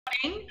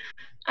morning.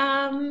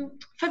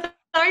 For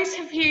those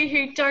of you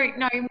who don't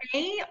know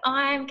me,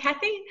 I'm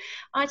Kathy.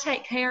 I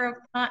take care of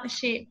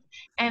partnership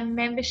and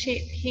membership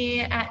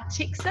here at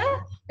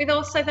TIXA, with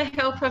also the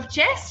help of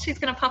Jess, who's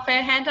going to pop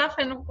her hand up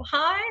and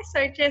hi.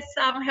 So Jess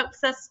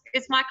helps us,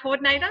 is my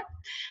coordinator.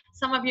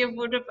 Some of you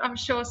would have, I'm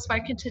sure,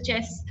 spoken to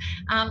Jess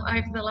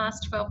over the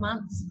last 12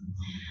 months.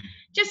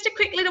 Just a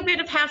quick little bit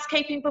of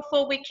housekeeping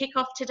before we kick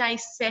off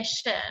today's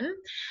session.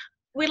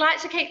 We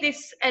like to keep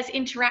this as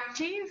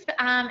interactive,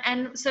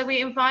 and so we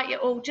invite you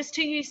all just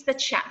to use the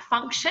chat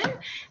function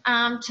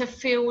to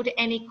field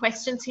any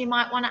questions you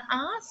might want to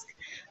ask.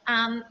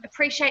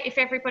 Appreciate if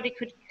everybody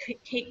could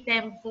keep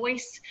their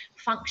voice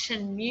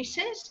function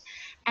muted,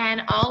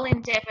 and I'll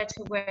endeavour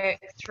to work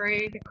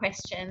through the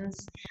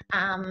questions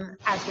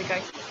as we go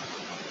through.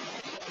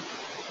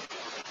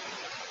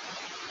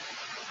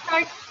 So,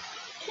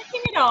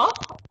 kicking it off,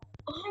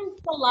 I'm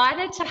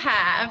delighted to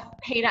have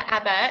Peter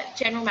Abbott,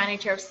 General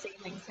Manager of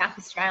SeaLink South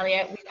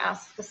Australia, with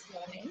us this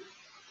morning.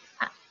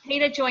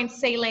 Peter joined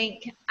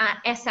SeaLink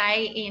SA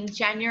in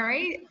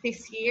January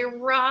this year,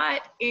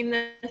 right in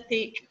the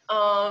thick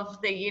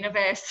of the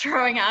universe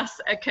throwing us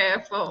a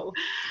curveball.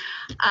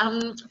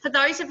 For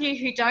those of you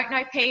who don't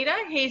know Peter,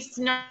 he's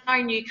no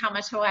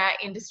newcomer to our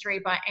industry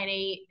by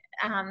any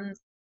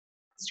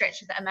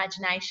stretch of the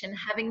imagination,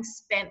 having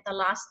spent the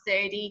last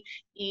 30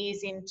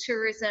 years in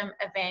tourism,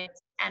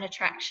 events and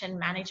attraction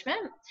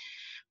management.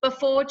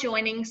 Before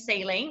joining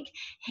SeaLink,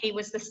 he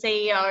was the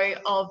CEO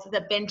of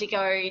the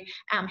Bendigo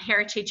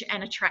Heritage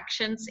and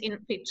Attractions in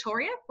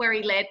Victoria, where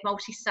he led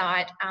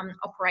multi-site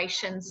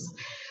operations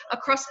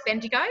across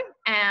Bendigo,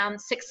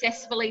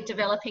 successfully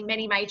developing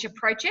many major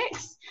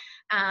projects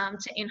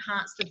to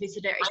enhance the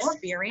visitor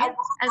experience,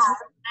 as well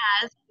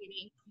as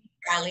winning the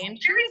Australian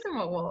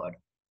Tourism Award.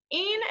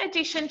 In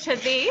addition to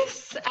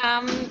this,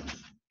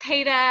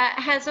 Peter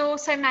has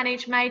also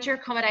managed major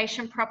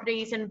accommodation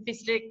properties and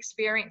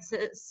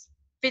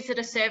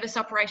visitor service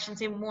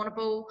operations in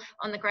Warrnambool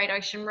on the Great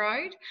Ocean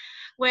Road,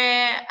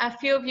 where a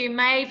few of you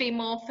may be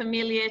more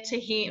familiar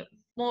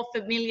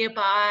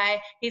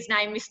by his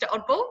name, Mr.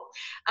 Oddball,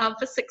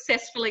 for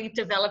successfully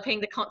developing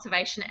the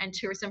conservation and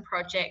tourism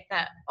project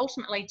that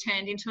ultimately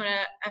turned into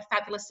a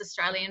fabulous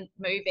Australian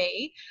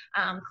movie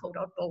called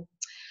Oddball.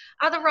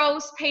 Other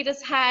roles Peter's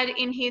had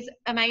in his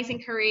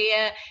amazing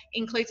career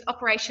includes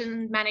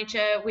Operations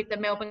Manager with the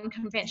Melbourne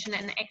Convention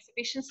and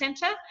Exhibition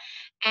Centre,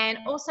 and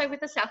also with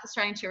the South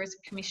Australian Tourism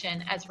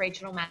Commission as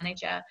Regional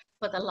Manager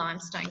for the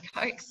Limestone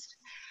Coast.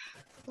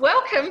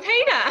 Welcome,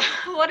 Peter.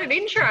 What an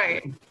intro.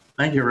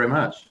 Thank you very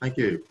much. Thank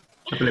you.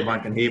 Hopefully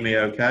everyone can hear me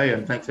okay,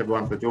 and thanks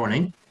everyone for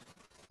joining.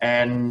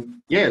 And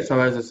yeah, so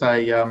as I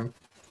say,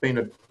 it's been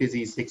a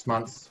busy 6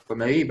 months for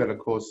me, but of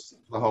course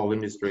the whole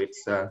industry,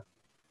 it's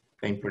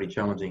been pretty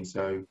challenging.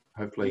 So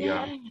hopefully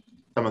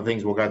some of the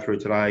things we'll go through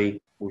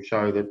today will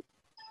show that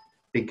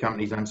big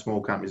companies and small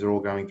companies are all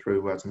going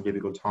through some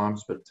difficult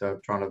times, but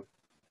trying to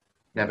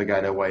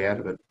navigate our way out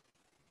of it.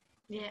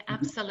 Yeah,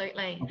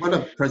 absolutely. I've got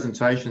a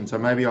presentation, so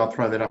maybe I'll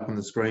throw that up on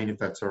the screen if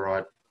that's all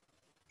right.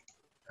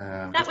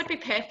 That would be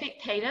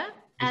perfect, Peter.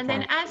 And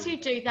then as you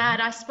do that,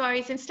 I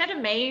suppose instead of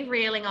me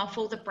reeling off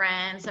all the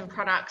brands and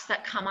products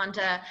that come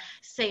under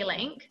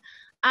SeaLink,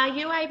 are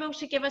you able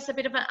to give us a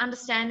bit of an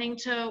understanding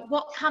to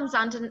what comes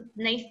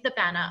underneath the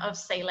banner of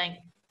SeaLink?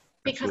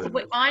 Because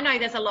I know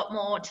there's a lot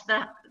more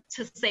to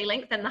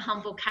SeaLink than the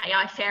humble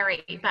KI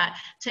Ferry, but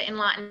to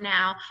enlighten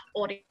our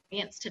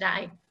audience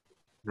today.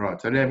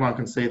 Right, so everyone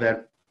can see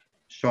that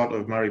shot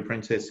of Murray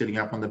Princess sitting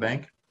up on the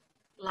bank?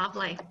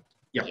 Lovely.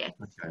 Yep. Yeah.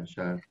 Okay,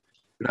 so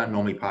we don't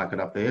normally park it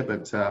up there,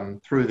 but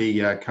through the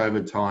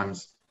COVID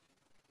times,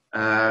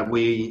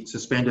 we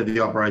suspended the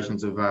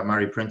operations of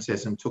Murray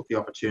Princess and took the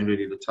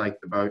opportunity to take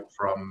the boat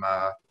from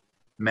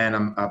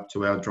Mannum up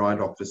to our dry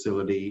dock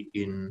facility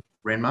in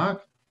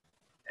Renmark,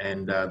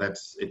 and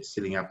it's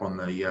sitting up on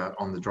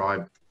the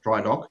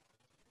dry dock,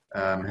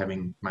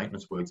 having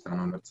maintenance works done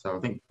on it. So I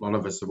think a lot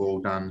of us have all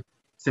done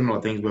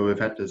similar things where we've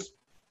had to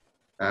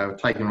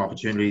taken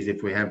opportunities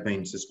if we have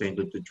been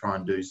suspended to try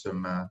and do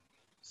some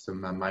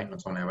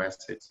maintenance on our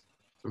assets.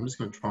 So I'm just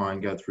going to try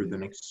and go through the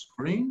next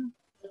screen.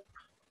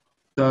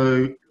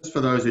 So just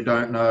for those who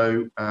don't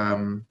know,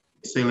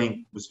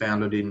 SeaLink was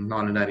founded in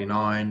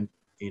 1989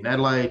 in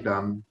Adelaide.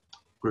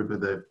 Group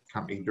of the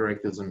company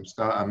directors and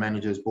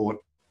managers bought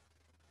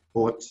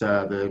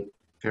the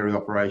ferry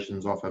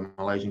operations off a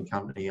Malaysian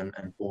company and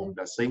formed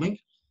SeaLink.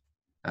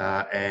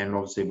 And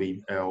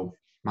obviously our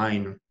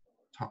main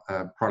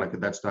product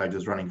at that stage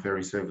was running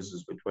ferry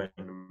services between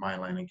the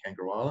mainland and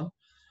Kangaroo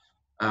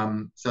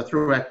Island. So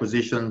through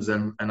acquisitions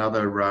and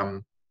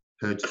other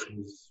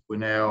purchases, we're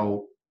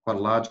now quite a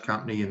large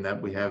company in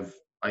that we have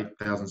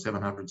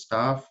 8,700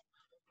 staff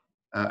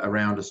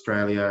around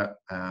Australia,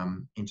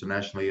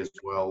 internationally as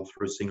well,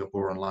 through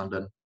Singapore and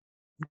London.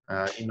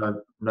 In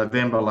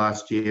November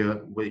last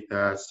year,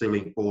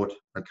 SeaLink bought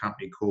a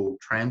company called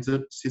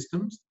Transit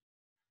Systems,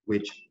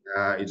 which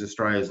is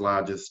Australia's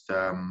largest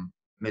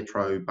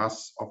metro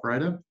bus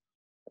operator,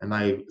 and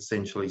they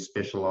essentially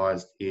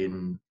specialised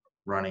in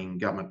running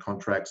government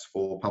contracts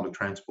for public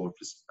transport,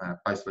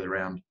 basically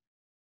around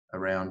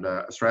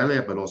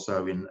Australia, but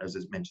also in, as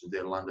is mentioned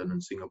there, London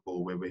and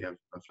Singapore, where we have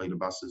a fleet of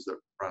buses that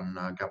run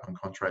government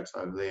contracts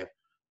over there.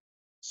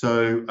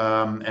 So,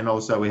 and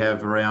also we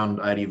have around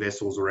 80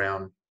 vessels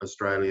around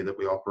Australia that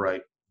we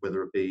operate,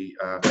 whether it be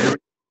ferry,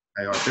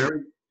 KI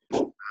Ferry,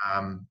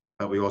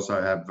 but we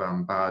also have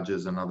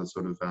barges and other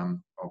sort of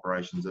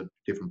operations at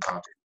different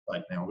parts of the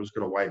state now. I'm just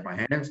going to wave my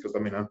hands because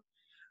I'm in a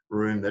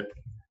room that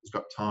has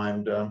got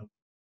timed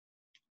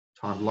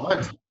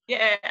lights.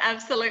 Yeah,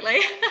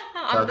 absolutely.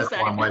 So that's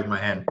why I'm waving my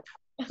hand.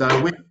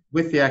 So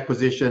with the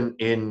acquisition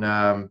in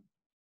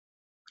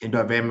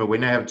November, we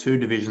now have two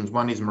divisions.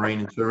 One is marine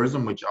and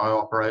tourism, which I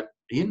operate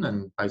in,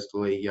 and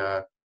basically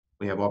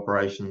we have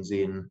operations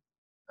in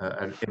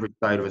every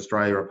state of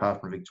Australia apart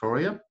from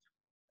Victoria,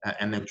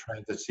 and then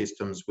transit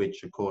systems,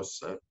 which of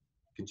course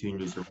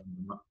continues to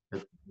run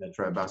the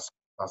metro bus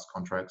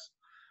contracts.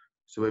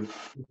 So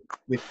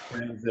with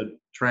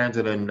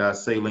transit and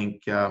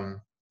SeaLink,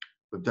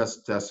 we've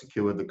just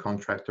secured the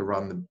contract to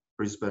run the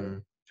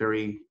Brisbane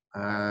ferry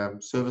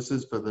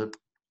services for the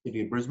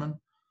city of Brisbane.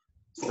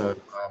 So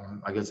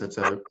I guess it's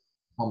a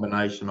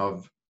combination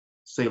of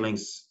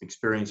SeaLink's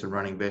experience in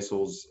running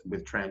vessels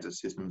with transit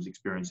systems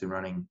experience in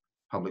running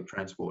public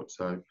transport.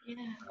 So yeah,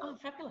 oh,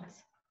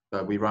 fabulous.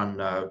 So we run,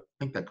 I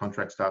think that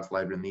contract starts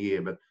later in the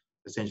year, but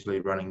essentially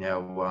running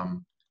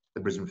now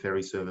the Brisbane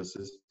ferry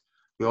services.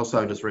 We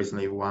also just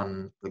recently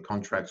won the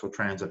contracts, or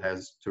Transit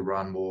has, to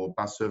run more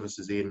bus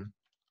services in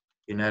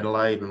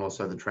Adelaide, and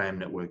also the tram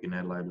network in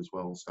Adelaide as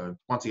well. So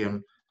once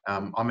again,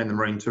 I'm in the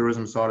marine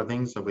tourism side of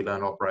things, so I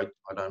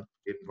don't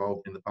get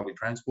involved in the public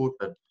transport,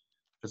 but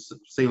for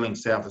SeaLink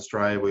South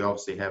Australia, we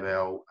obviously have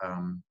our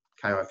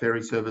KI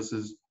Ferry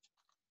services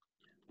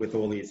with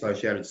all the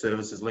associated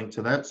services linked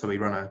to that. So we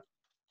run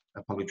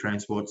a public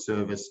transport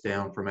service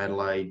down from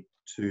Adelaide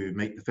to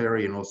meet the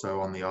ferry, and also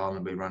on the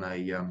island we run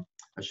a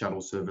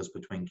shuttle service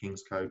between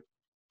Kingscote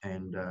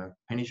and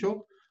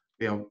Penyshaw.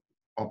 We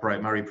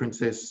operate Murray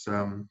Princess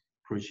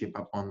cruise ship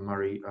up on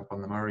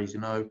the Murrays,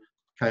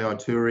 KI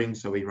Touring,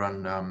 so we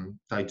run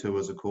day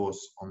tours, of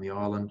course, on the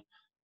island.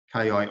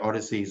 KI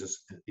Odyssey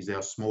is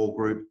our small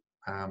group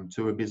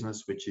tour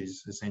business, which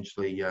is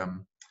essentially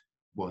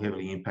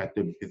heavily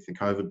impacted with the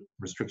COVID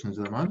restrictions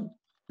at the moment.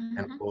 Mm-hmm.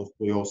 And of course,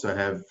 we also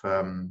have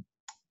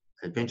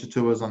adventure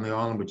tours on the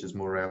island, which is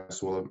more our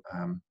sort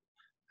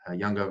of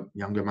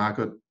younger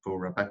market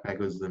for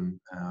backpackers and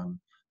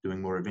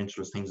doing more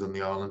adventurous things on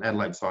the island.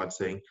 Adelaide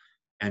sightseeing,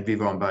 and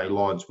Vivon Bay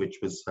Lodge, which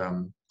was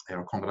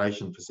our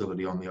accommodation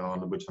facility on the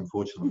island, which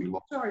unfortunately we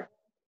lost. Sorry.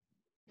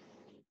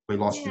 We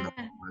lost in the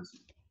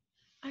fires.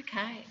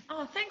 Okay.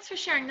 Oh, thanks for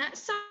sharing that.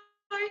 So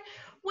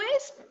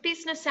where's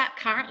business at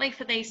currently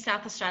for these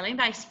South Australian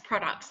based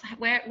products?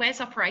 Where's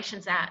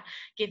operations at,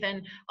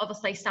 given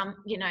obviously some,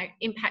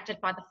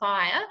 impacted by the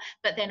fire,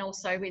 but then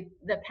also with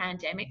the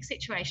pandemic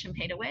situation,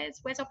 Peter?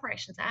 Where's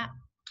operations at?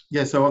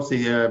 Yeah, so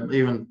obviously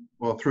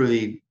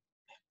through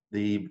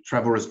the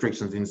travel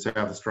restrictions in South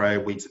Australia,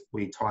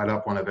 we tied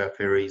up one of our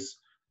ferries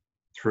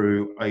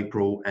through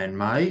April and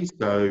May.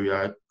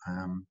 So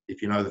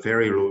if you know the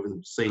ferry,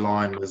 Sea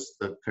Line was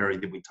the ferry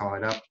that we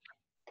tied up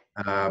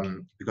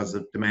because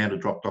the demand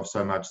had dropped off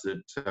so much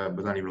that it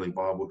was only really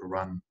viable to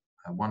run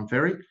one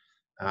ferry.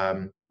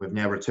 We've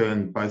now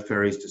returned both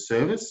ferries to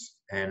service,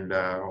 and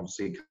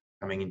obviously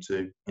coming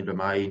into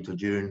May, into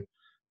June,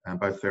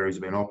 both ferries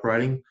have been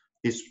operating.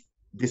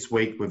 This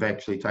week we've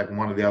actually taken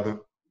one of the other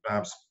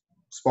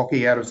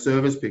Spocky out of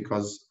service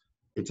because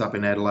it's up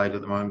in Adelaide at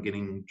the moment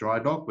getting dry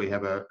docked. We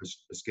have a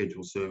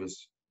scheduled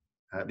service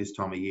this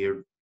time of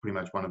year. Pretty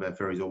much one of our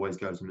ferries always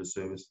goes into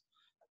service.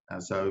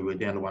 So we're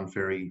down to one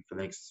ferry for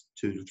the next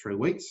 2 to 3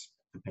 weeks,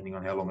 depending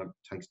on how long it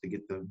takes to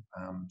get the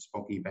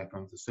Spocky back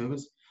onto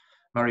service.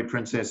 Murray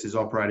Princess is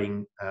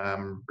operating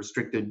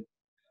restricted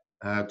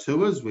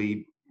tours.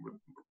 We're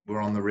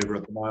on the river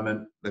at the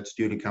moment. That's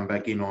due to come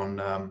back in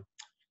on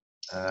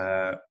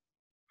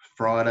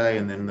Friday,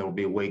 and then there'll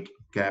be a week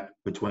gap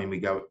between we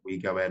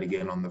go out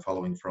again on the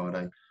following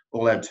Friday.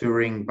 All our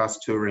bus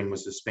touring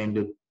was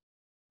suspended.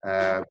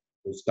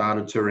 We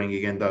started touring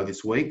again though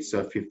this week,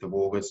 so 5th of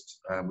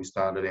August we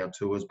started our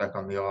tours back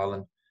on the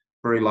island.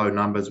 Very low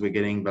numbers we're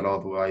getting, but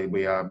either way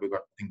we've got I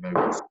think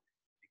about 6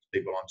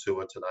 people on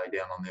tour today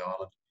down on the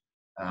island.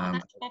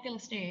 That's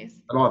fabulous news.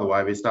 But either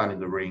way, we're starting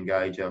to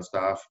re-engage our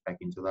staff back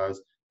into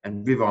those.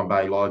 And Vivon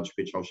Bay Lodge,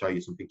 which I'll show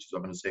you some pictures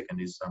of in a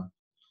second, is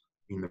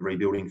in the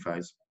rebuilding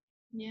phase.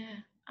 Yeah.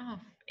 Oh,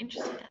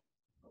 interesting.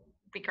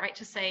 Be great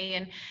to see,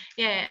 and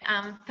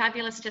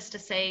fabulous just to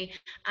see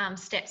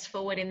steps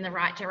forward in the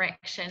right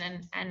direction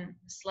and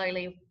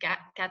slowly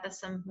gather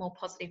some more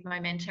positive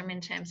momentum in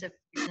terms of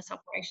business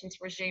operations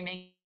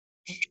resuming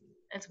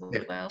as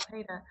well,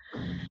 Peter.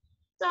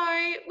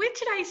 So with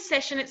today's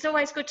session, it's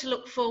always good to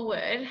look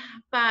forward,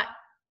 but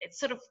it's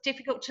sort of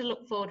difficult to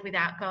look forward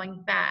without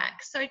going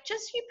back. So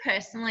just you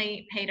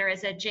personally, Peter,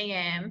 as a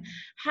GM,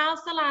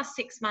 how's the last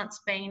 6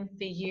 months been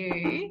for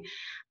you?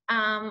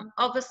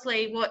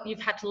 Obviously, what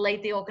you've had to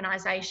lead the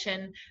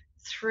organisation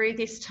through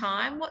this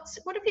time?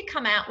 What have you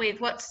come out with?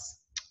 What's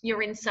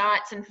your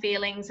insights and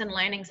feelings and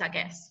learnings, I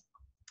guess?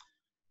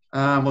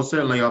 Well,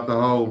 certainly the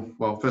whole,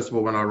 well, first of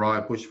all, when I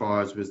arrived,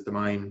 bushfires was the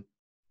main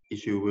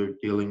issue we were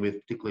dealing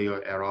with, particularly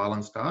our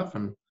island staff.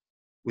 And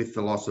with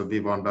the loss of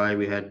Vivon Bay,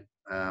 we had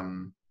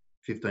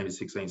 15 to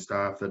 16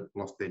 staff that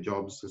lost their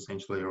jobs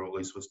essentially, or at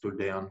least were stood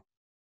down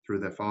through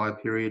that fire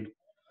period.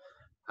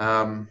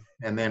 And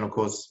then, of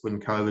course, when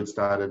COVID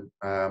started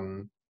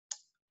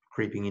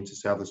creeping into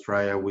South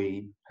Australia,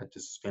 we had to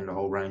suspend a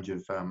whole range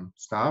of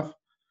staff.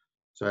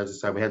 So as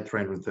I say, we had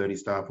 330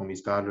 staff when we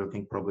started. I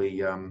think probably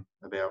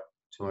about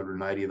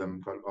 280 of them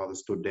got either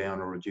stood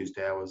down or reduced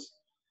hours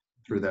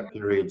through that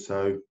period.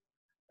 So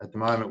at the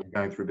moment, we're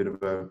going through a bit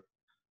of a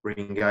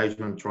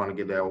re-engagement, trying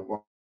to get our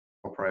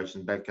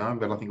operations back going.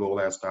 But I think all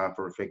our staff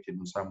are affected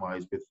in some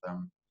ways with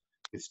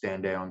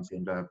stand downs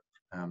and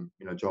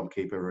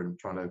JobKeeper, and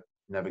trying to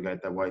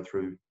navigate their way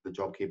through the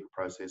JobKeeper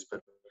process.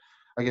 But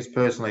I guess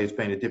personally, it's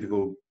been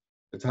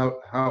it's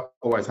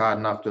always hard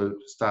enough to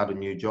start a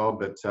new job,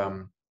 but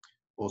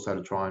also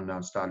to try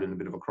and start in a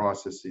bit of a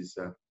crisis is,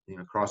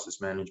 crisis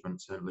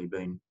management certainly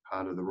been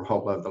part of the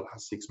role over the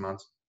last 6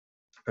 months.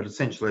 But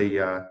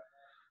essentially, I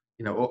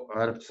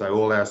have to say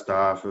all our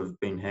staff have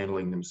been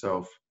handling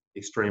themselves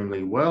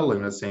extremely well,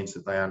 in the sense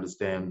that they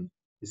understand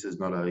this is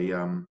not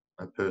a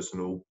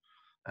personal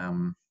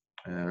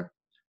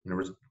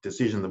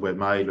decision that we've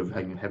made of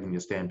having to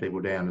stand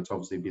people down. It's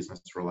obviously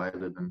business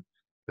related,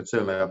 but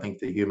certainly I think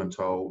the human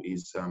toll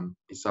is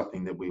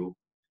something that we'll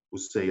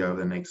see over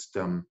the next.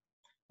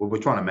 We're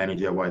trying to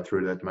manage our way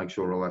through that to make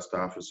sure all our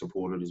staff are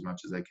supported as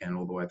much as they can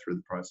all the way through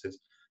the process.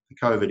 The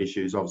COVID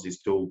issue is obviously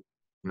still,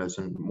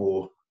 some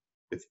more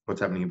with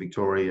what's happening in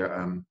Victoria.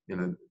 I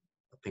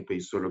think we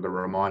sort of got to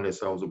remind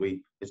ourselves that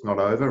it's not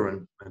over,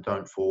 and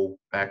don't fall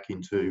back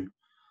into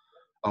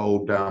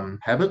old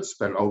habits.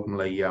 But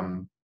ultimately,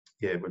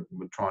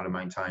 we're trying to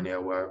maintain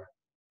our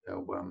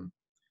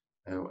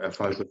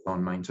focus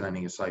on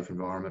maintaining a safe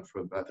environment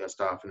for both our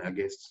staff and our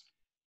guests.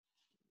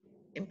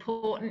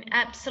 Important,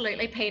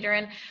 absolutely, Peter.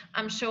 And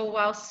I'm sure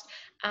whilst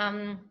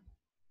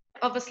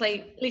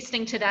obviously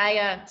listening today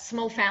are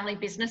small family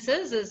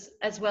businesses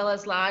as well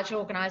as large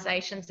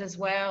organisations as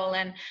well,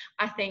 and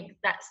I think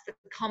that's the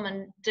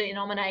common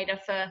denominator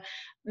for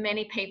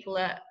many people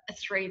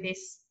through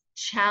this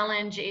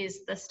challenge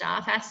is the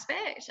staff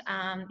aspect.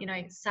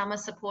 Some are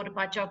supported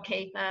by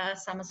JobKeeper,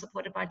 some are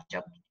supported by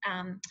Job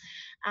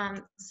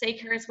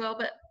Seeker as well,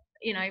 but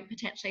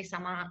potentially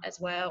some aren't as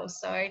well.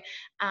 So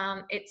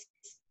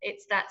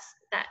it's that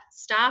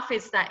staff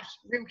is that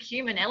real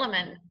human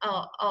element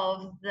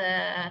of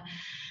the,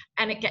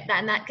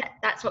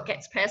 that's what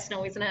gets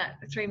personal, isn't it,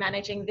 through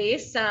managing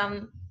this.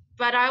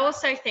 But I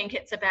also think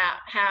it's about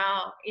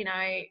how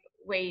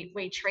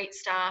we treat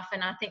staff,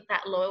 and I think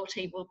that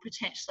loyalty will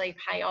potentially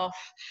pay off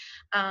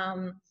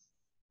and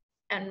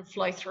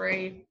flow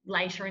through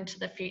later into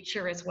the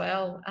future as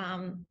well,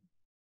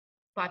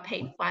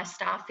 by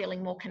staff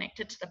feeling more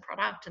connected to the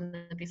product and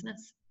the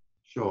business.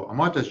 Sure. I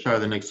might just show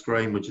the next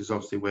screen, which is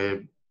obviously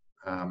where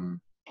our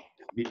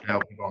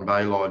Vivon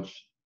Bay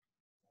Lodge,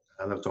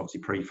 that's obviously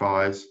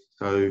pre-fires.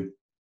 So,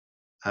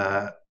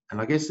 and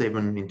I guess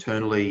even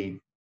internally,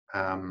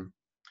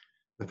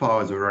 the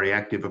fires were very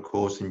active, of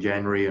course, in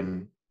January,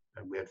 and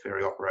we had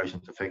ferry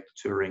operations affect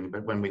the touring.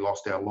 But when we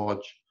lost our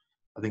lodge,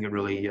 I think it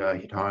really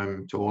hit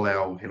home to all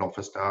our head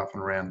office staff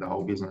and around the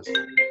whole business.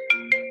 The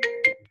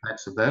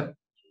impacts of that.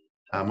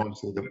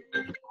 Obviously, the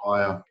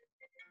fire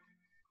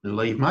didn't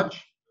leave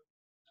much.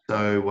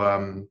 So,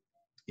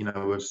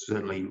 we've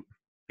certainly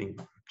been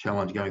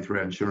challenged going through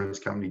our insurance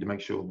company to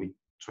make sure we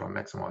try and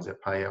maximise our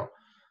payout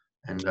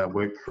and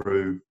work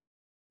through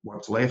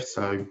what's left.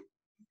 So,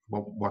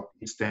 what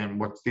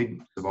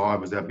did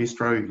survive was our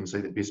bistro. You can see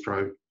the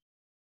bistro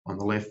on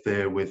the left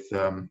there with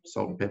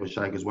salt and pepper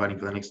shakers waiting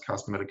for the next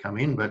customer to come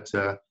in. But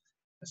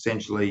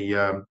essentially,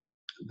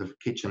 the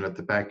kitchen at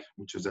the back,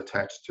 which was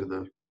attached to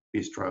the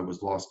bistro,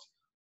 was lost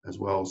as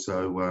well.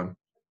 So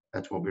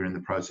that's what we're in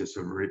the process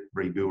of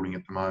rebuilding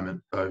at the moment.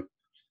 So,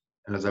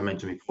 and as I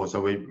mentioned before, so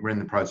we're in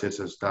the process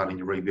of starting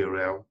to rebuild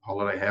our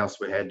holiday house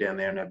we had down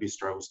there, and our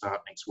bistro will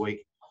start next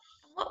week.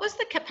 What was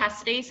the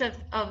capacities of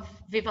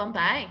Vivon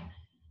Bay?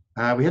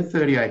 We had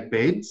 38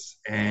 beds,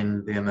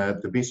 and then the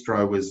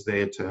bistro was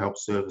there to help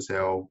service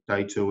our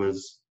day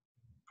tours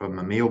from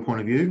a meal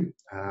point of view.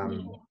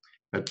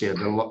 But yeah,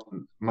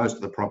 most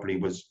of the property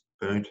was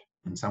burnt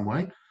in some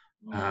way.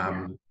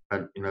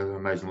 But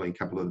amazingly, a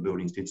couple of the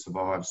buildings did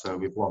survive. So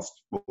we've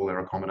lost all our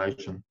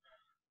accommodation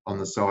on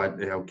the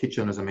site. Our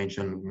kitchen, as I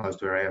mentioned,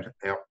 most of our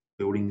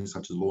outbuildings,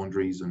 such as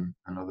laundries and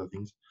other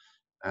things.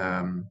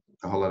 The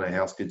holiday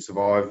house did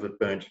survive. It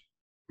burnt,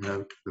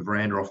 the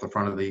veranda off the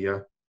front of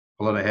the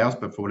holiday house,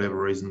 but for whatever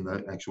reason,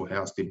 the actual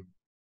house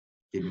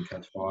didn't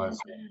catch fire.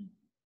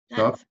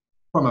 So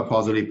from a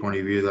positive point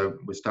of view, though,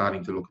 we're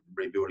starting to look at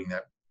rebuilding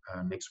that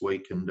next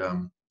week,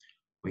 and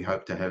we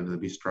hope to have the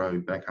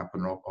bistro back up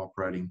and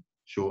operating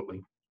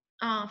shortly.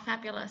 Oh,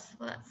 fabulous.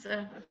 Well, that's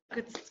a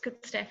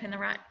good step in the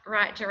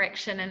right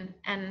direction,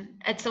 and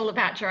it's all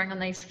about drawing on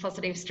these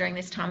positives during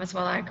this time as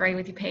well. I agree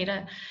with you,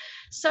 Peter.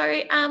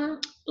 So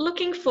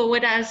looking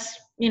forward, as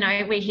you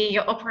know, we hear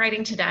you're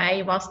operating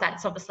today, whilst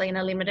that's obviously in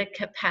a limited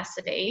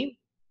capacity,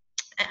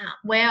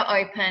 we're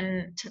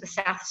open to the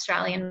South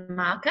Australian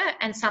market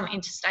and some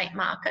interstate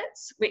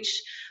markets,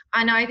 which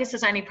I know this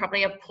is only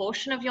probably a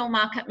portion of your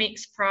market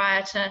mix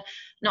prior to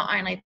not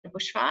only the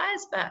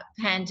bushfires, but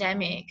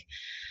pandemic.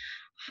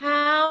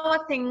 How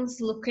are things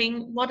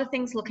looking? What are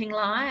things looking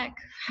like?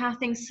 How are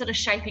things sort of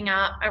shaping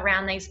up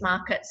around these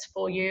markets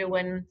for you,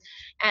 and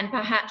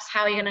perhaps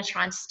how are you going to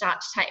try and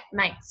start to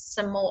make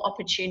some more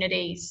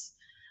opportunities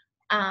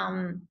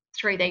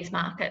through these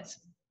markets?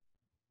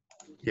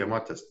 Yeah, I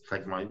might just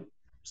take my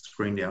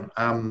screen down.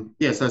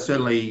 Yeah, so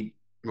certainly,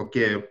 look,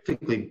 yeah,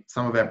 particularly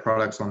some of our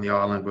products on the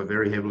island were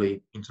very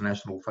heavily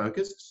international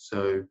focused.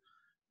 So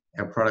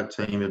our product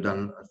team have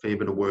done a fair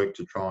bit of work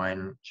to try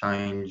and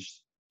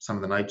change some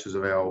of the natures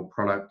of our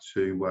product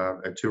to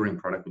our touring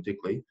product,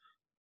 particularly,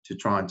 to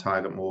try and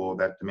target more of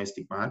that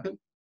domestic market.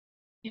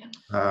 Yeah.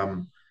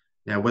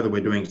 Now, whether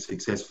we're doing it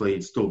successfully,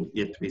 it's still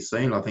yet to be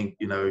seen. I think,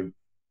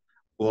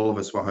 all of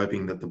us were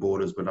hoping that the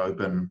borders would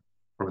open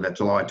probably that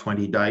July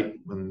 20 date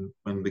when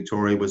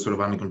Victoria was sort of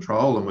under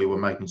control, and we were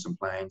making some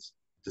plans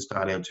to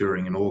start our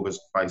touring in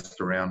August based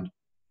around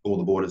all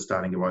the borders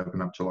starting to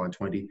open up July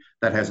 20.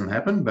 That hasn't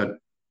happened, but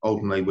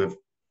ultimately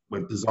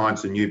we've designed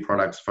some new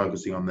products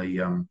focusing on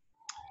the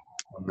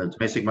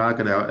domestic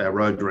market. Our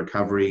Road to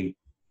Recovery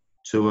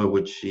tour,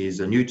 which is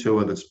a new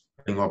tour that's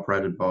being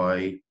operated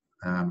by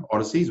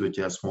Odysseys, which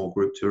is our small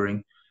group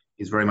touring,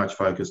 is very much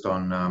focused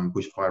on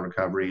bushfire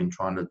recovery and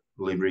trying to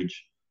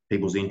leverage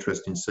people's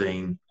interest in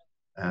seeing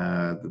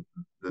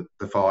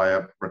the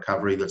fire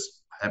recovery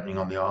that's happening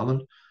on the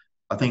island.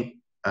 I think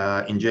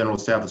in general,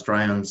 South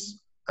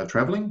Australians are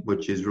travelling,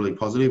 which is really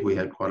positive. We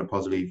had quite a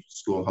positive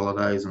school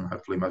holidays, and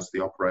hopefully most of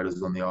the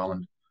operators on the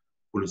island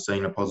would have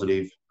seen a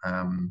positive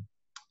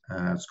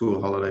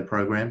school holiday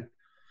program.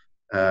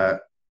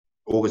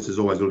 August is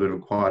always a little bit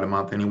of a quieter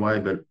month anyway,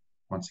 but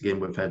once again,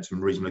 we've had some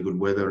reasonably good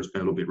weather. It's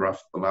been a little bit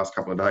rough the last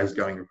couple of days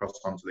going across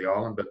onto the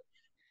island, but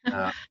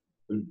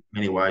in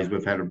many ways,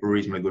 we've had a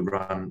reasonably good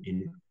run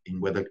in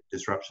weather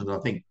disruptions. I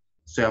think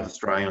South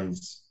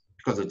Australians,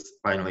 because it's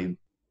mainly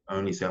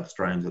only South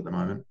Australians at the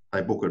moment,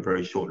 they book at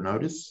very short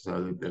notice.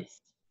 So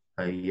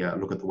they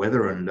look at the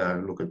weather and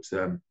look at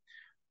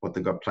what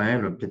they've got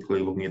planned, and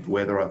particularly looking at the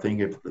weather. I think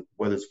if the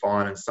weather's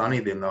fine and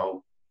sunny, then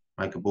they'll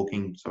make a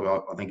booking.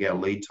 So I think our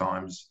lead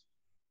times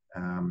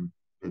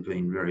have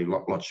been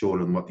a lot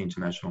shorter than what the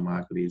international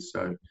market is.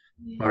 So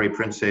Murray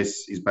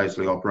Princess is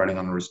basically operating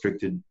on a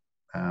restricted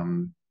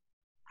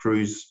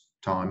cruise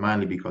time,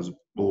 mainly because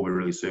all we're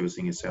really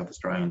servicing is South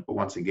Australians. But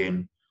once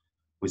again,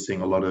 we're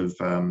seeing a lot of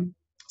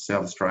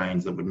South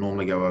Australians that would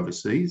normally go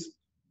overseas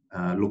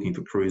looking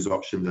for cruise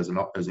options as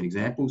an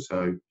example.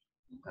 So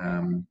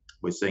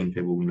we're seeing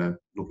people,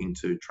 looking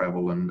to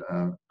travel, and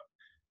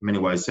in many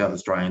ways, South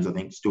Australians, I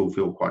think, still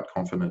feel quite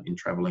confident in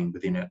travelling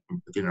within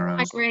our own.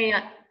 I agree.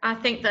 I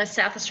think the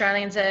South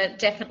Australians are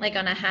definitely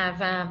going to have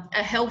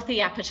a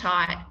healthy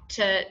appetite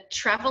to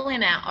travel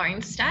in our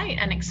own state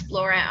and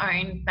explore our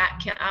own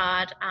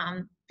backyard,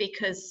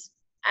 because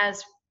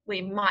as we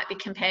might be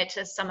compared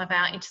to some of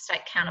our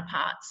interstate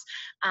counterparts,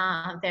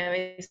 there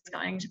is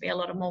going to be a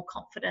lot of more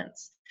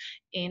confidence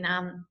in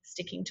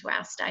sticking to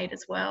our state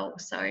as well.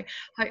 So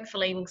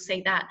hopefully we'll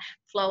see that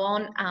flow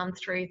on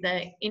through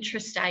the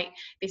intrastate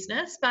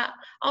business, but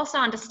also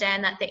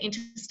understand that the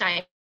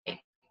interstate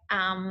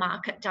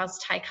market does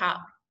take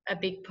up a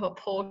big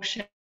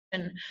proportion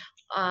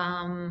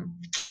of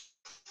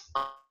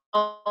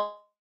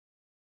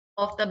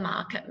the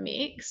market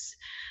mix.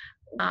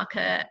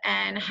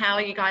 And how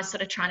are you guys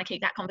sort of trying to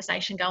keep that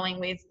conversation going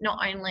with not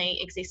only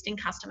existing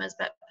customers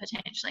but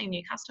potentially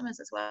new customers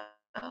as well?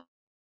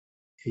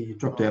 You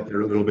dropped out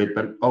there a little bit,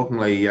 but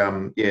ultimately,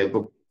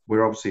 look,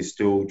 we're obviously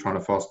still trying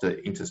to foster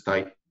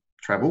interstate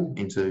travel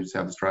into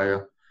South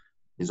Australia.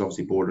 There's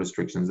obviously border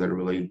restrictions that are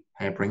really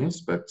hampering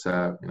us, but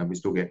we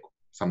still get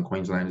some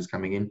Queenslanders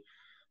coming in.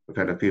 We've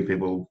had a few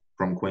people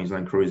from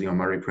Queensland cruising on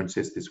Murray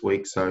Princess this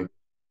week. So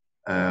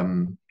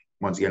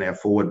once again, our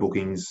forward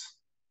bookings,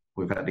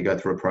 we've had to go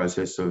through a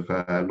process of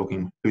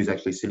looking who's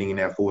actually sitting in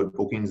our forward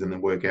bookings, and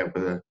then work out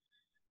whether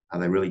are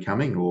they really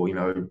coming, or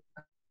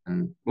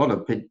and a lot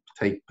of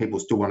people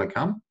still want to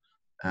come,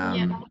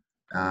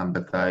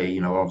 but they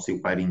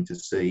obviously waiting to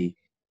see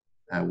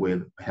how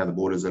the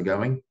borders are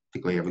going,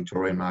 particularly our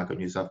Victorian market,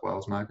 New South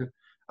Wales market.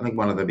 I think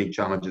one of the big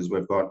challenges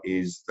we've got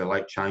is the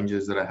late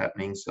changes that are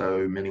happening.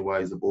 So in many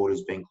ways, the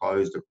borders being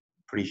closed at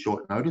pretty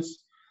short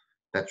notice.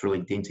 That's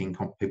really denting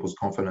people's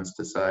confidence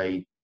to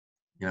say,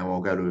 I'll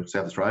go to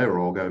South Australia,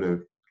 or I'll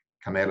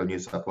come out of New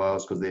South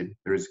Wales, because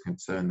there is a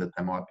concern that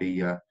they might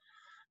be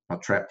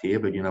not trapped here,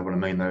 but you know what I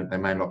mean? They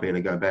may not be able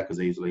to go back as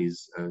easily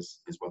as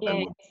what they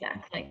would.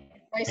 Exactly.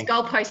 Those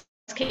goalposts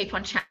keep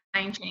on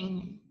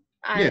changing,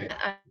 I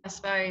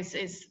suppose,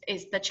 is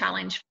the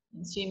challenge for the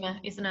consumer,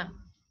 isn't it?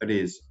 It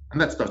is. And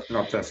that's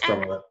not just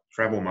on the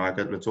travel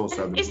market, but it's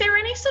also... Is there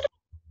any sort of...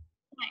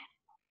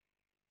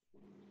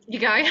 You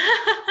go.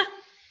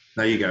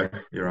 No, you go.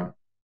 You're on.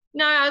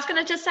 No, I was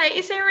going to just say,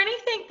 is there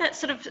anything that's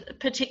sort of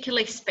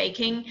particularly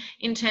speaking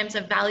in terms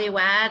of value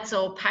adds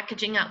or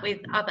packaging up with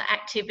other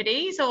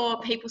activities, or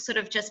people sort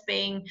of just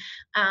being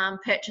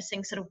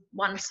purchasing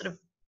one sort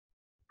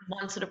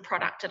of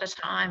product at a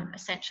time,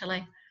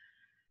 essentially?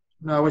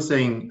 No, we're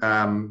seeing,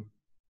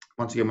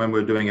 once again, when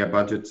we're doing our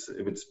budgets,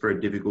 it's very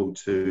difficult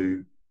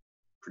to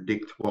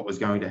predict what was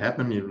going to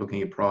happen. You're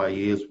looking at prior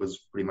years was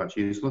pretty much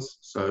useless.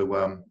 So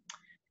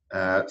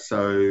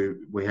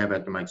we have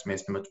had to make some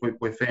estimates.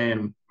 We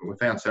found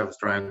South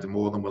Australians are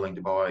more than willing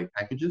to buy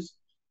packages,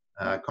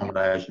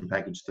 accommodation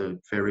package to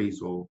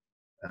ferries or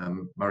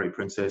Murray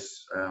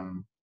Princess.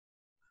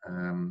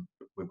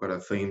 We've got a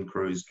theme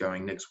cruise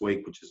going next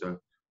week, which is a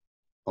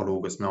hot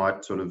August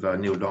night sort of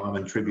Neil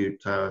Diamond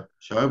tribute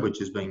show, which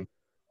has been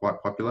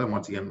quite popular.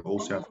 Once again, all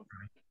South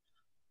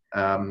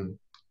Australian.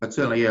 But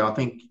certainly, yeah, I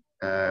think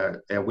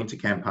our winter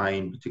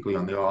campaign, particularly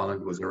on the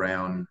island, was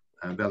around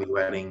value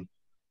adding.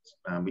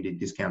 We did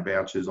discount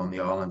vouchers on the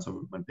island,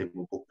 so when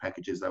people book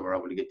packages, they were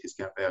able to get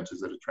discount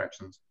vouchers at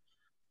attractions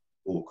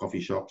or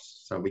coffee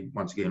shops. So we,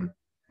 once again,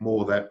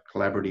 more that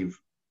collaborative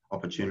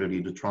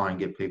opportunity to try and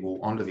get people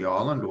onto the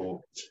island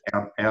or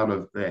out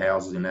of their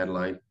houses in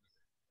Adelaide,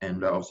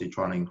 and obviously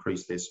trying to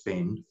increase their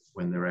spend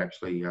when they're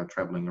actually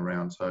travelling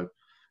around. So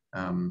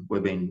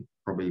we've been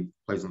probably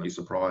pleasantly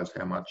surprised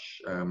how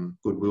much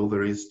goodwill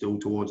there is still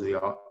towards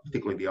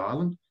particularly the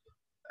island.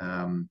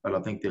 But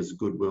I think there's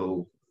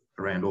goodwill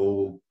around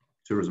all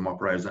tourism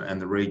operators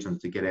and the regions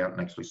to get out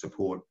and actually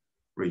support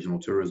regional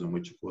tourism,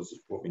 which of course is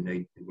what we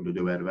need people to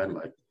do out of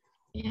Adelaide.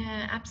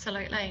 Yeah,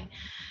 absolutely.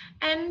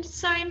 And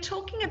so in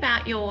talking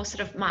about your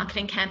sort of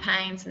marketing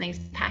campaigns and these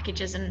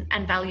packages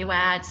and value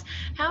adds,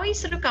 how are you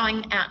sort of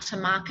going out to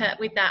market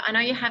with that? I know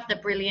you have the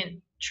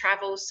Brilliant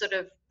Travel sort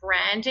of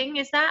branding.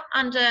 Is that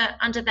under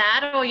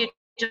that, or you're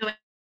doing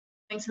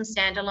some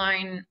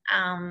standalone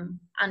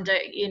under,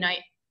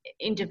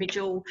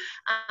 individual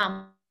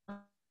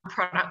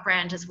product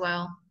brand as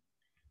well?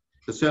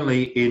 So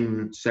certainly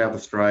in South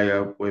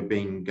Australia, we've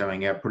been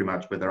going out pretty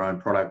much with our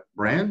own product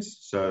brands.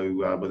 So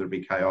whether it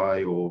be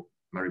KI or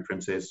Murray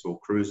Princess or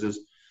Cruises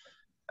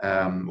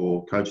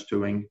or Coach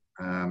Touring,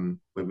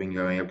 we've been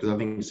going out because I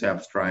think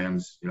South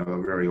Australians,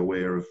 are very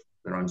aware of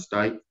their own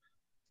state.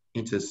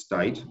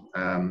 Interstate,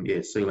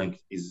 SeaLink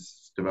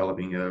is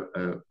developing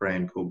a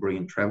brand called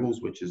Brilliant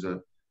Travels, which is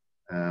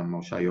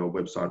I'll show you a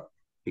website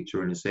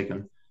picture in a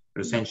second.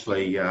 But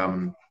essentially,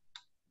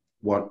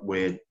 what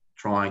we're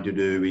trying to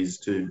do is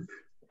to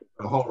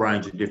a whole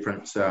range of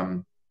different.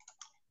 I'm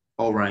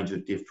just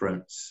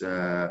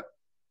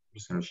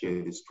going to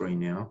share this screen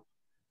now.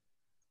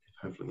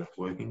 Hopefully that's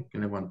working.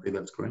 Can everyone see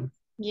that screen?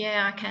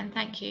 Yeah, I can.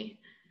 Thank you.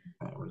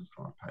 Okay, we'll just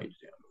try and page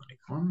down to the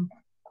next one.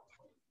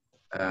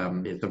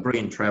 The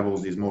Brilliant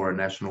Travels is more a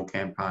national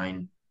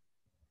campaign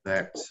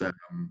that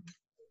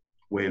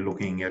we're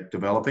looking at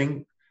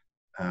developing.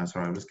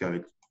 Sorry, I'll just go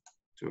to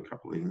a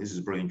couple of things. This is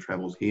Brilliant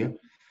Travels here.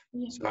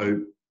 Yeah.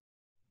 So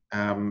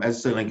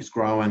as SeaLink is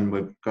growing,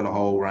 we've got a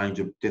whole range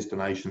of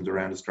destinations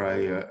around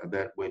Australia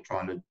that we're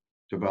trying to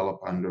develop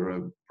under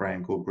a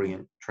brand called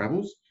Brilliant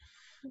Travels.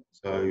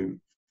 So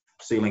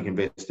SeaLink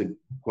invested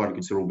quite a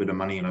considerable bit of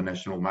money in a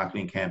national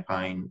marketing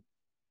campaign,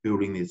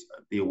 building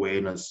the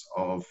awareness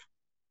of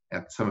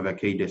some of our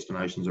key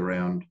destinations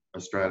around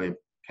Australia.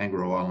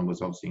 Kangaroo Island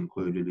was obviously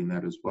included in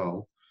that as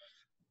well.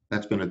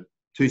 That's been a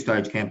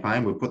two-stage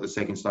campaign. We've put the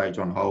second stage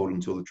on hold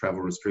until the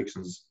travel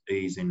restrictions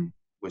ease in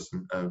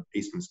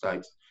eastern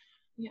states.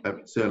 Yeah.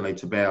 But certainly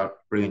it's about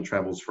Brilliant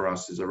Travels for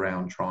us is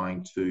around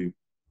trying to,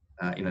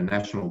 in a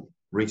national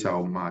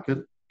retail market,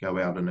 go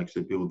out and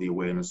actually build the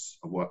awareness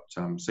of what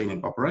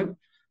SeaLink operate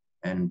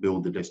and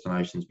build the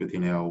destinations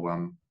within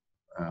our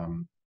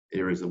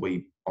areas that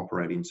we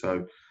operate in.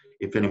 So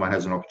if anyone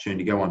has an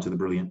opportunity to go onto the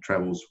Brilliant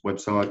Travels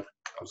website,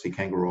 obviously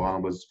Kangaroo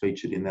Island was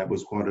featured in that,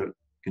 was quite a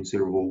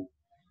considerable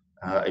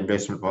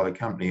investment by the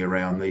company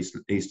around these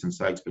eastern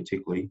states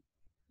particularly.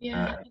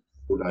 Yeah.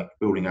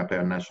 Building up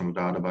our national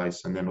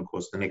database, and then of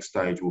course the next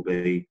stage will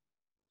be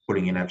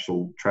putting in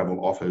actual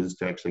travel offers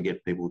to actually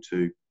get people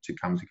to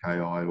come to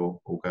KI or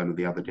go to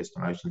the other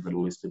destinations that are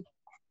listed.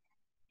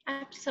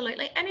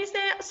 Absolutely. And is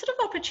there sort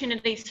of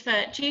opportunities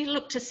do you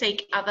look to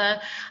seek other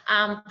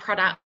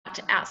product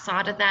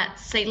outside of that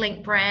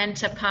SeaLink brand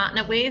to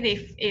partner with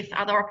if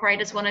other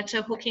operators wanted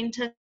to hook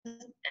into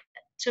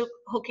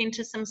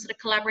some sort of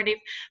collaborative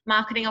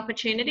marketing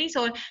opportunities,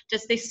 or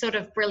does this sort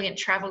of Brilliant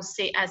Travel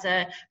sit as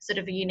a sort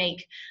of a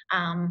unique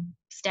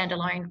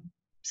standalone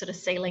sort of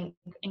SeaLink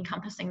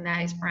encompassing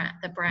the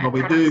brand well,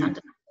 products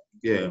under?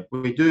 Yeah,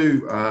 we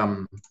do.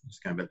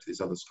 Just going back to this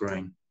other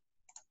screen,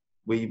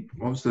 we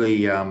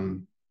obviously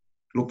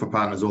look for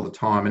partners all the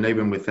time, and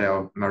even with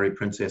our Murray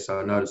Princess,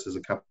 I noticed there's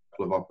a couple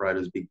of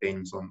operators, Big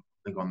Ben's on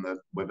the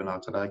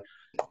webinar today.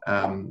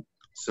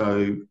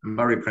 So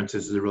Murray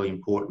Princess is a really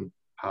important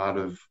part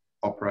of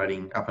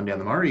operating up and down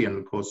the Murray, and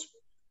of course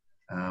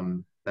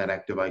that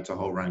activates a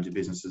whole range of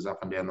businesses up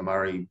and down the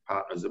Murray,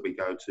 partners that we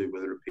go to,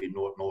 whether it be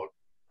North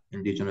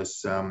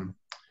Indigenous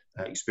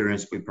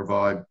experience we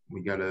provide.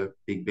 We go to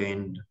Big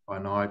Bend by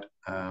night,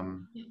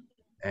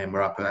 and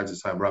we're up, as I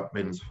say, we're up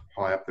as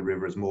high up the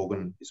river as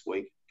Morgan this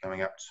week,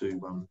 going up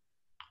to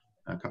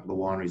a couple of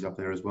wineries up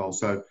there as well.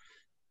 So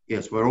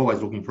yes, we're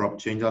always looking for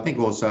opportunities. I think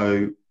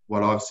also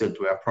what I've said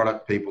to our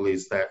product people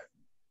is that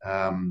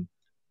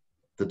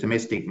the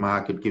domestic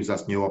market gives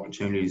us new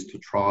opportunities to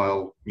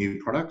trial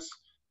new products.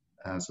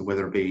 So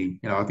whether it be,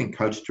 I think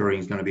coach touring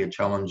is going to be a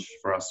challenge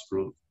for us for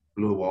a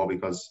little while,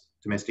 because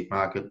domestic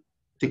market,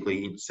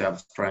 particularly in South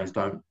Australians,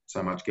 don't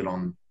so much get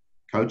on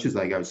coaches,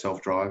 they go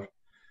self-drive.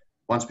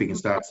 Once we can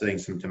start seeing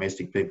some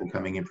domestic people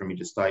coming in from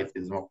interstate,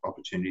 there's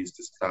opportunities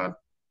to start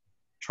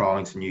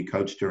trialling some new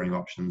coach touring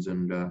options,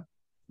 and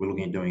we're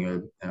looking at doing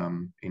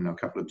a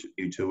couple of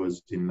new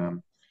tours in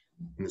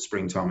the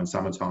springtime and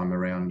summertime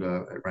around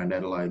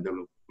Adelaide.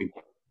 We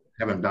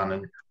haven't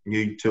done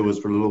new tours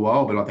for a little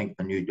while, but I think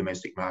the new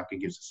domestic market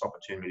gives us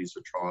opportunities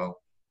to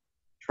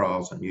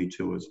trials and new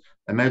tours.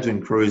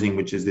 Imagine Cruising,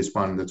 which is this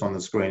one that's on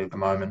the screen at the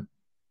moment,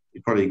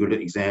 is probably a good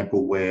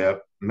example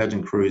where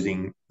Imagine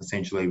Cruising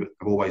essentially have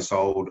always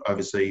sold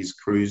overseas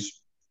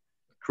cruise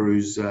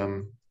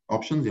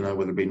options,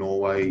 whether it be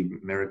Norway,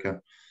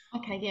 America.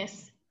 Okay,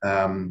 yes.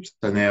 So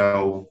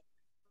now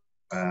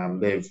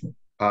they've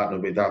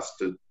partnered with us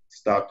to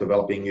start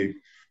developing new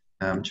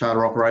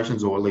charter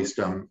operations, or at least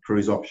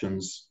cruise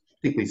options,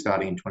 particularly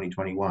starting in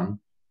 2021.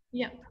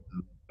 Yeah.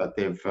 But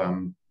they've,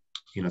 so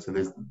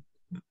there's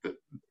the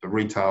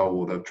retail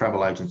or the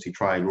travel agency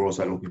trade. We're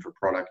also looking for a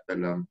product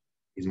that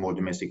is more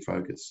domestic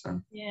focused.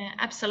 So. Yeah,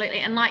 absolutely.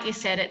 And like you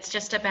said, it's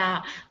just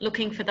about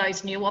looking for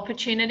those new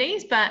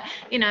opportunities. But,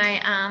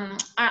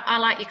 I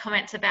like your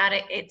comments about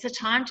it. It's a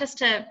time just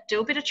to do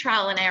a bit of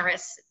trial and error,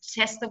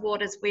 test the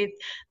waters with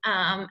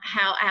how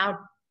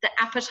the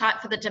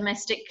appetite for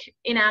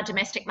in our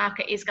domestic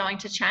market is going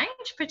to change,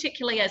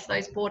 particularly as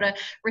those border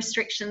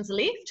restrictions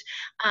lift.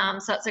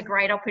 So it's a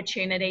great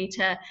opportunity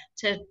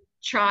to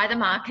try the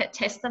market,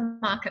 test the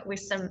market with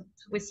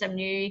some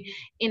new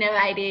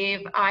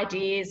innovative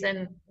ideas,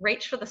 and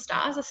reach for the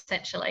stars,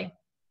 essentially.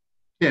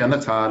 Yeah, and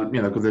that's hard,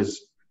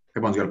 because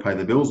everyone's got to pay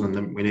their bills, and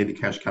then we need the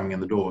cash coming in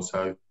the door.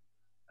 So,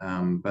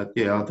 but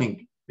yeah, I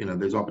think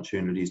there's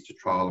opportunities to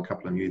trial a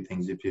couple of new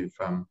things if you've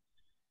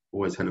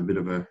always had a bit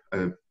of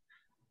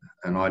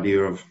an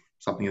idea of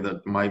something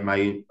that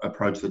may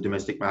approach the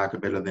domestic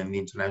market better than the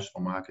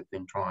international market,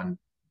 then try and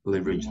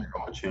leverage that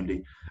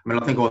opportunity. I mean,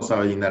 I think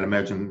also in that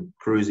Imagine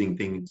Cruising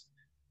thing,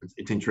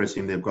 it's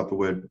interesting they've got the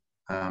word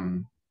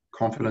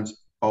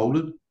confidence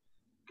bolded,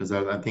 because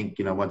I think,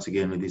 once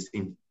again, this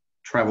in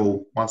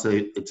travel, once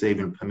it's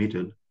even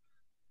permitted,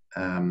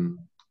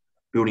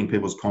 building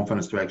people's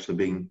confidence to actually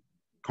being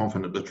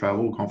confident to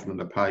travel, confident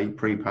to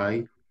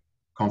prepay,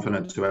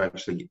 confident to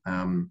actually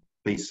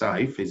be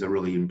safe is a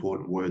really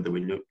important word that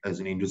we do as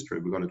an industry.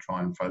 We've got to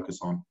try and focus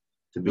on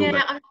to build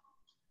that.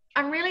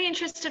 I'm really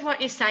interested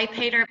what you say,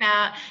 Peter,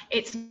 about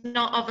it's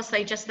not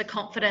obviously just the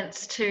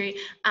confidence to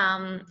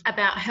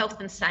about health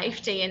and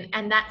safety,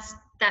 and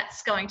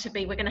that's going to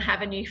be, we're going to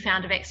have a new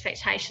found of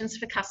expectations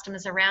for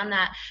customers around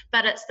that,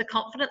 but it's the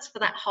confidence for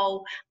that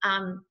whole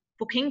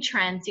booking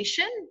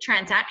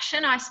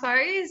transaction, I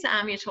suppose.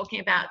 You're talking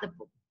about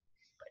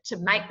to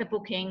make the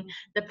booking,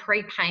 the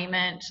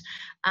prepayment,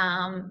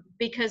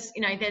 because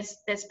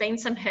there's been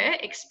some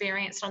hurt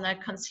experienced on the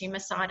consumer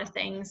side of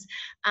things,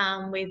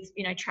 with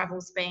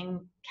travels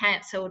being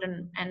cancelled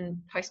and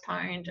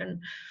postponed.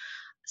 And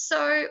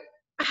so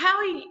how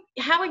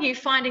are you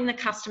finding the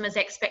customers'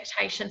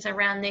 expectations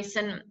around this,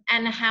 and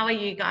how are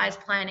you guys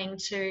planning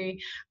to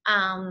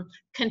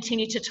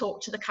continue to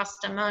talk to the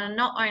customer,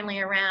 not only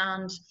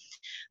around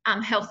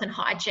health and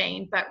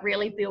hygiene, but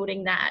really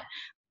building that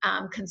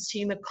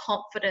consumer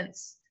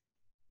confidence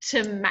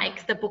to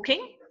make the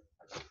booking?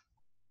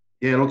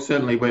 Yeah, look,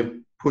 certainly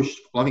we've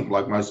pushed, I think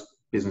like most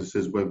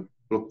businesses, we've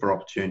looked for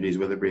opportunities,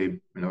 whether it be,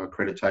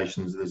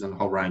 accreditations. There's a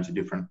whole range of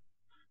different,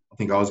 I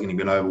think I was getting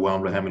a bit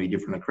overwhelmed with how many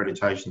different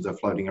accreditations are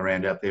floating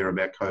around out there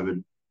about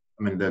COVID.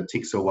 I mean, the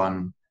TICSA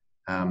one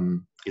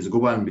is a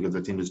good one because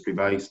it's industry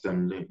based,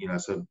 and,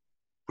 so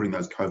putting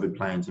those COVID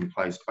plans in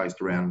place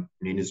based around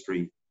an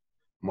industry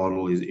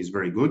model is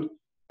very good.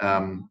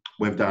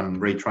 We've done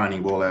retraining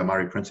of all our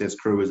Murray Princess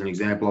crew as an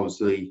example.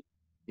 Obviously,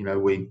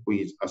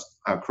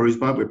 our cruise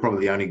boat, we're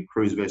probably the only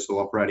cruise vessel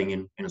operating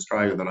in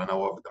Australia that I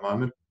know of at the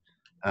moment.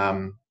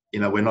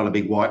 We're not a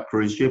big white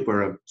cruise ship,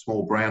 we're a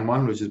small brown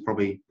one, which is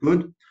probably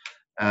good.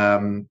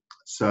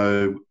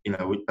 So,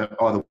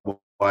 either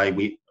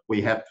way,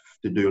 we have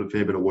to do a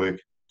fair bit of work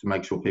to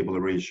make sure people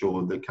are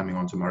reassured that coming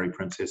onto Murray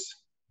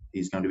Princess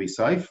is going to be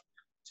safe.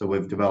 So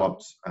we've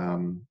developed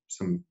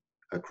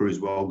a cruise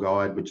well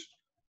guide, which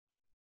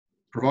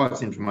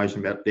provides information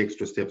about the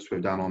extra steps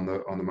we've done on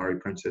the Murray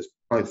Princess,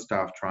 both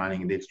staff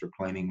training and the extra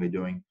cleaning we're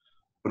doing,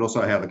 but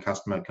also how the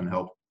customer can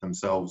help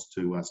themselves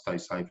to stay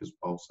safe as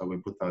well. So we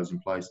put those in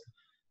place.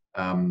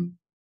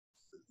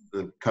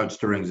 The coach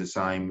touring is the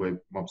same. We've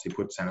obviously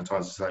put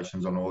sanitizer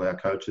stations on all our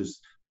coaches.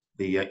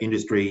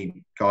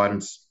 industry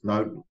guidance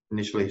note,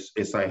 initially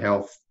SA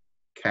Health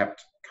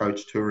capped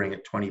coach touring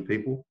at 20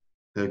 people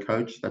per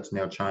coach. That's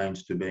now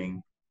changed to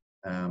being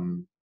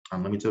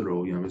unlimited,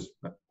 or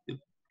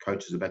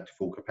coaches are back to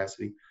full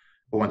capacity.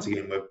 But once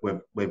again,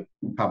 we've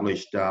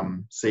published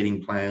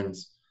seating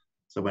plans.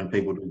 So when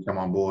people do come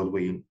on board,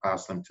 we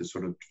ask them to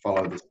sort of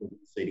follow the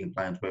seating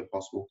plans where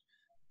possible.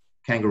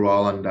 Kangaroo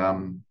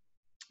Island,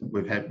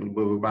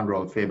 we're under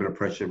a fair bit of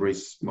pressure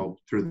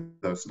through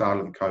the start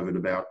of the COVID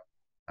about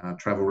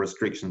travel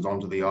restrictions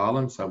onto the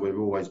island. So we've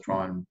always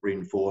try and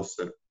reinforce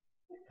that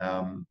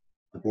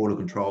the border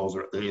controls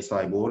are at the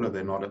SA border;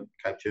 they're not at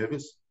Cape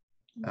Jervis,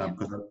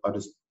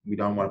 because we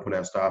don't want to put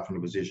our staff in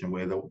a position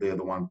where they're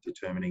the ones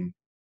determining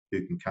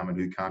who can come and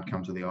who can't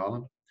come to the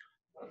island.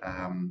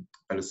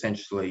 But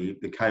essentially,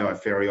 the KI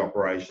Ferry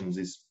operations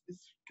is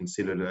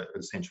considered an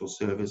essential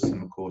service,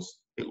 and of course,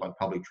 a bit like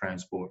public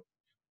transport,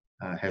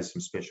 has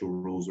some special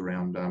rules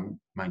around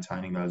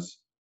maintaining those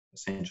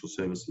essential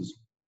services.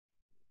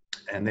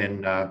 And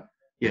then,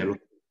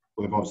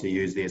 we've obviously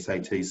used the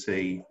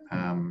SATC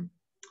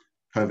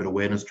COVID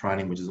awareness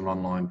training, which is an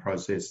online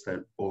process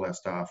that all our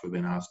staff have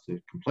been asked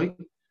to complete,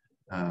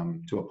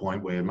 to a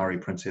point where Murray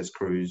Princess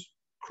crew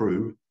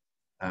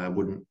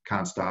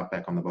can't start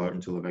back on the boat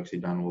until they've actually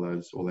done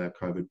all our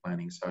COVID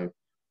planning. So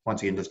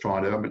once again, just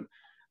trying to, but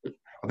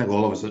I think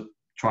all of us are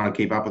trying to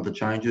keep up with the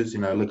changes.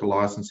 Liquor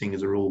licensing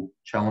is a real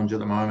challenge at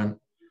the moment.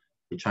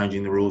 We're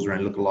changing the rules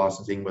around liquor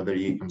licensing, whether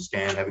you can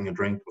stand having a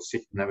drink or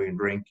sit and having a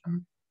drink,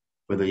 and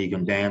whether you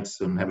can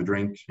dance and have a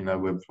drink.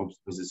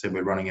 As I said,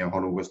 we're running our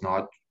Hot August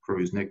night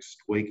cruise next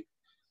week.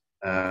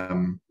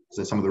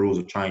 So some of the rules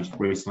have changed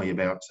recently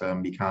about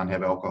you can't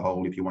have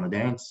alcohol if you want to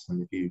dance,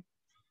 and if you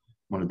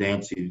want to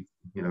dance,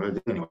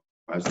 anyway.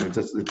 So it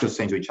just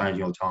seems to be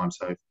changing all the time.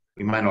 So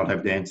we may not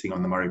have dancing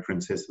on the Murray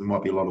Princess. There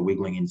might be a lot of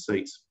wiggling in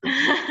seats.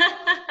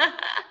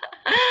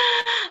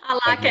 I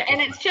like it. And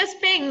it's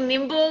just being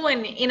nimble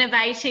and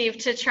innovative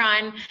to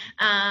try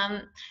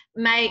and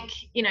make,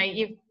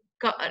 you've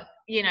got,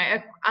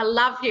 I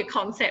love your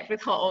concept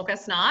with Hot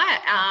August Night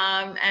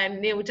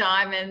and Neil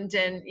Diamond,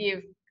 and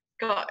you've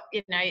got,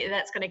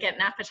 that's going to get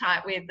an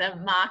appetite with the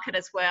market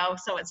as well.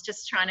 So it's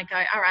just trying to go,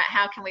 all right,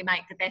 how can we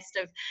make the best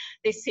of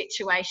this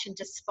situation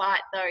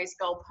despite those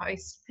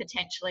goalposts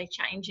potentially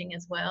changing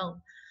as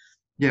well?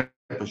 Yeah,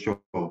 for sure.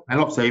 And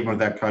obviously, even with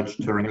that coach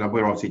touring,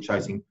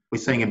 we're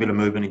seeing a bit of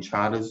movement in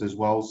charters as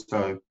well.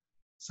 So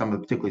some of the,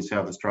 particularly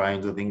South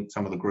Australians, I think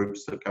some of the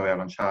groups that go out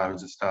on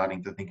charters are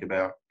starting to think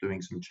about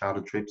doing some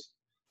charter trips.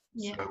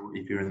 Yeah. So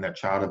if you're in that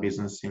charter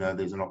business,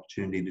 there's an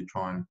opportunity to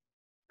try and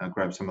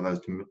grab some of those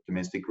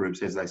domestic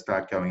groups as they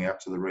start going out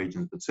to the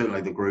regions. But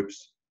certainly the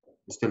groups,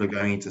 instead of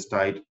going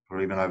interstate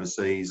or even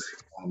overseas,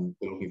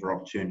 they're looking for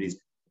opportunities,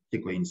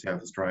 particularly in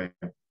South Australia.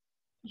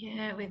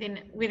 Yeah,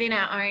 within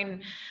our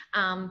own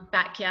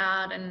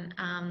backyard, and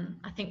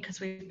I think because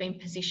we've been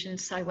positioned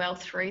so well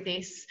through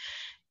this.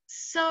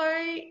 So,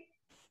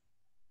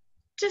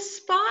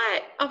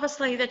 despite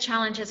obviously the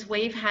challenges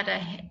we've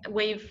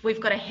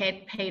got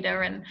ahead,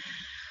 Peter, and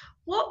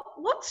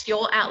what's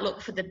your outlook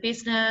for the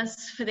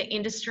business, for the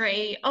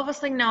industry?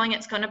 Obviously, knowing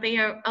it's going to be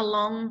a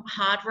long,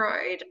 hard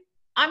road,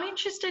 I'm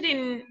interested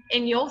in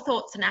your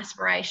thoughts and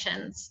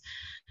aspirations,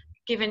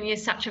 given you're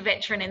such a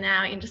veteran in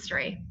our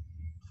industry.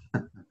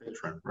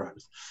 Veteran,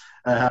 right.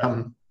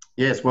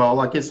 Yes, well,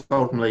 I guess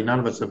ultimately none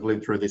of us have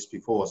lived through this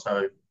before,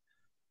 so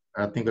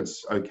I think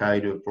it's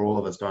okay for all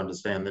of us to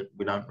understand that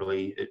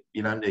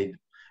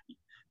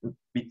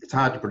it's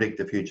hard to predict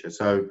the future.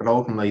 So, but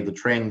ultimately the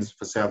trends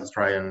for South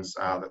Australians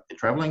are that they're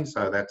travelling,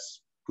 so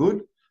that's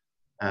good.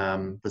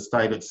 The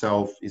state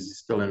itself is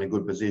still in a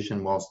good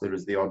position, whilst there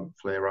is the odd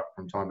flare up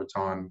from time to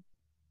time.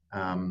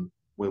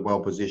 We're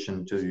well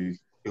positioned to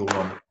build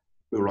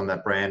on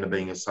that brand of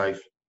being a safe,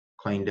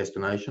 clean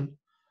destination.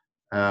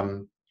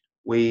 The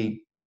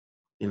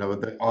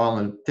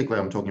island,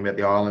 particularly I'm talking about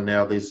the island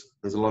now, there's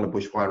a lot of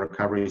bushfire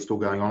recovery still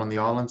going on the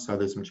island, so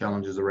there's some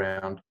challenges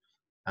around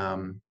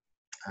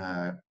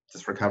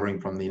just recovering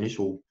from the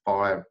initial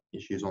fire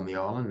issues on the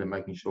island and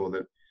making sure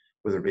that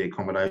whether it be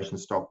accommodation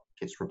stock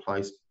gets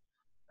replaced.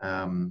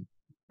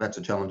 That's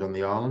a challenge on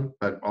the island,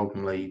 but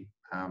ultimately,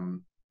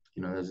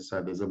 as I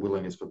say, there's a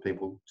willingness for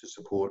people to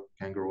support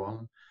Kangaroo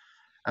Island.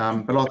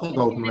 But I think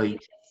ultimately,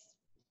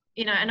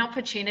 an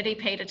opportunity,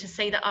 Peter, to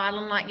see the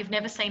island like you've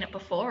never seen it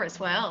before as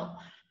well.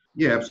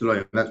 Yeah,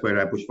 absolutely. That's where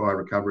our bushfire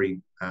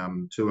recovery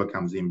tour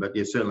comes in. But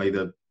yeah, certainly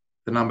the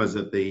numbers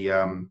that the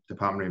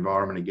Department of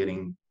Environment are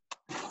getting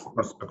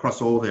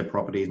across all their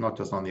properties, not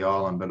just on the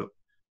island, but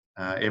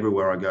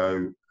everywhere I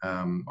go,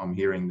 I'm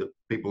hearing that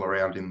people are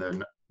out in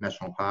the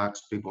national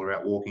parks, people are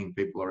out walking,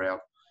 people are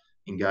out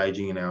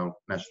engaging in our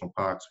national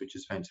parks, which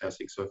is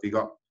fantastic. So if you've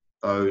got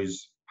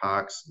those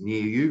parks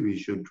near you, you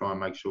should try and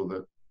make sure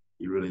that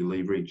you really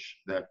leverage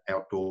that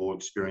outdoor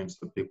experience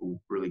that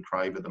people really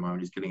crave at the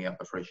moment, is getting out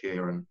the fresh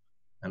air and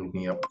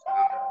looking up.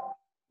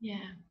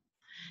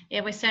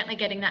 Yeah, we're certainly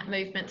getting that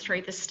movement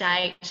through the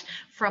state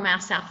from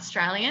our South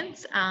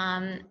Australians.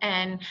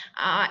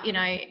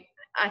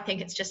 I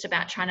think it's just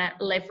about trying to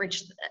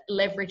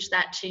leverage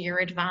that to your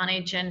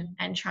advantage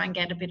and try and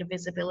get a bit of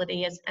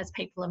visibility as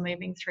people are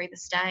moving through the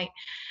state.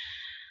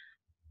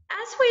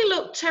 As we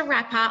look to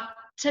wrap up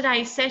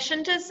today's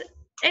session, does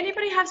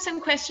anybody have some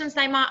questions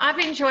they might? I've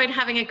enjoyed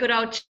having a good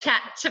old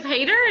chat to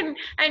Peter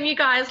and you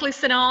guys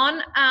listen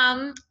on.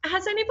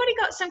 Has anybody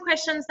got some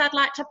questions they'd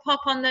like to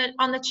pop on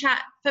the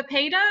chat for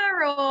Peter,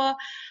 or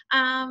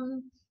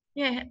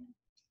yeah,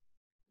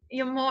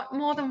 you're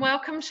more than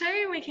welcome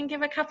to. We can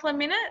give a couple of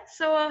minutes,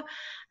 or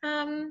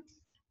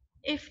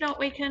if not,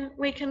 we can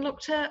look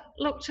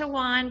to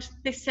wind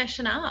this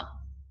session up.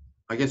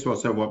 I guess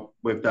also what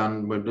we've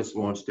done, we've just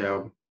launched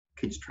our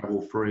Kids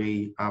Travel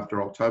Free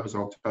after October.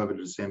 So October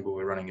to December,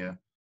 we're running a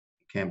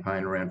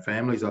campaign around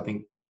families. I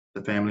think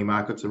the family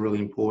market's a really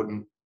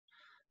important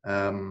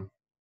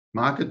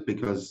market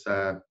because,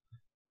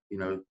 you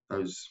know,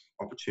 those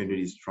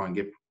opportunities to try and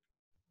get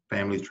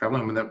families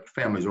travelling. I mean, that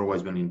families have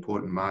always been an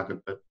important market,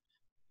 but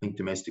I think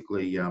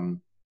domestically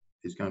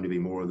there's going to be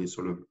more of this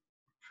sort of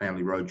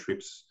family road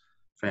trips,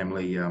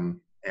 family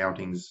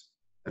outings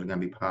that are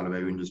going to be part of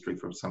our industry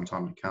for some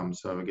time to come.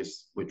 So I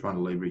guess we're trying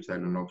to leverage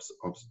that and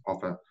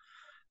offer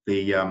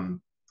the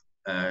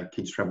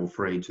Kids Travel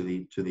Free to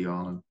the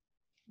island.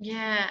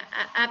 Yeah,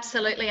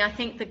 absolutely. I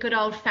think the good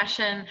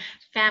old-fashioned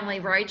family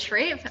road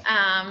trip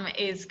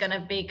is going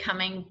to be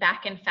coming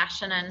back in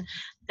fashion, and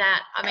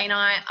that, I mean,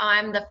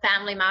 I'm the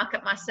family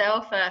market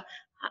myself,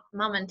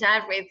 mum and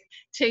dad with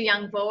 2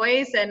 young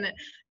boys, and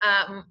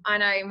I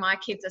know my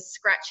kids are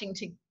scratching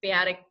to be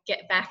able to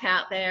get back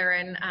out there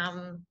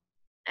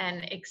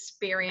and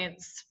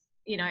experience,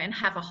 you know, and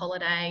have a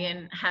holiday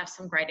and have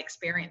some great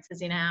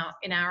experiences in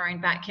our own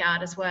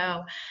backyard as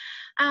well.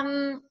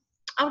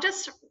 I'll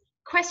just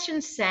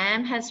question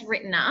Sam has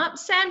written up.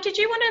 Sam, did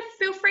you want to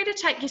feel free to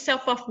take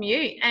yourself off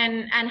mute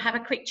and have a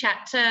quick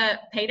chat to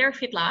Peter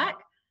if you'd like?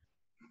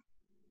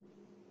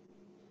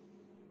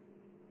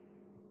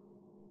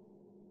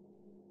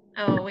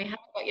 Oh, we haven't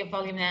got your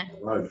volume there.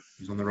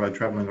 He's on the road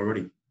travelling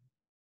already.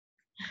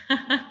 Is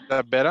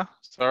that better?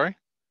 Sorry.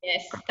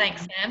 Yes,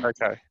 thanks, Sam.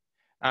 Okay.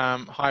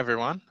 Hi,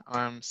 everyone.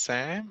 I'm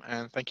Sam,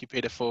 and thank you,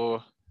 Peter,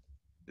 for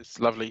this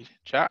lovely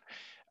chat.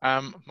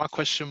 My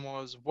question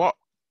was, what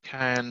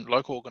can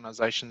local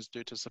organisations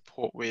do to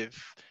support with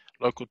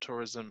local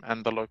tourism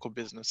and the local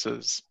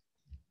businesses?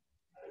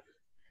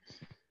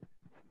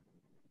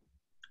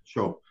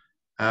 Sure.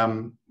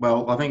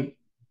 Well, I think,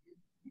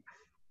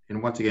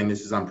 and once again,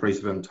 this is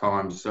unprecedented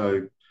times,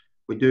 so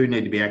we do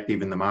need to be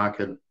active in the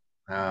market,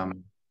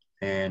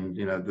 and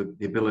you know,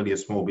 the ability of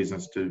small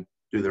business to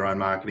do their own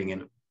marketing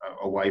and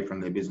away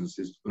from their business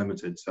is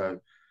limited. So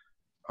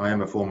I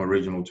am a former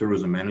regional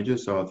tourism manager,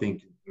 so I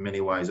think in many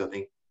ways, I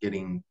think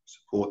getting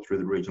support through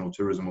the regional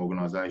tourism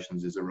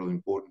organisations is a really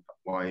important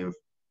way of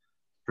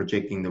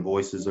projecting the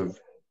voices of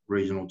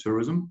regional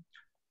tourism.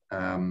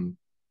 You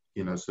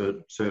know,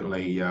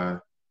 certainly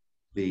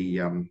there's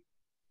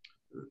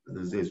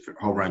a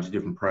whole range of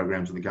different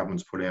programs that the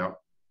government's put out,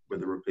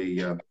 whether it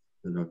be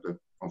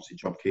obviously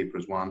JobKeeper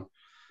is one,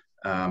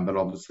 but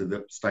obviously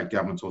the state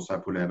government's also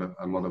put out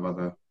a lot of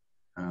other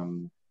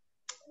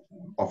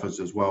offers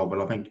as well. But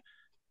I think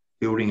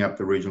building up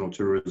the regional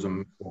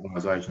tourism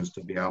organisations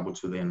to be able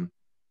to then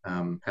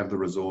have the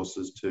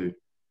resources to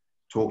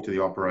talk to the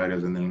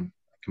operators and then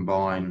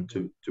combine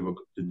to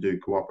do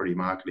cooperative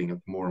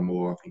marketing more and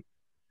more, I think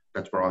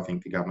that's where I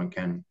think the government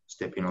can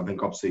step in. I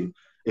think obviously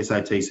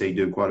SATC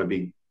do quite a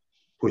big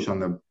push on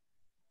the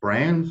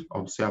brand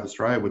of South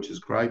Australia, which is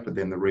great, but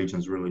then the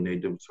regions really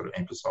need to sort of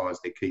emphasise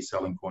their key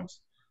selling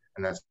points,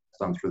 and that's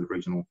done through the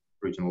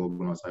regional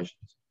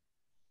organisations.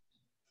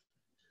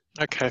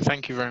 Okay,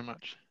 thank you very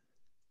much.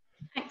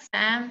 Thanks,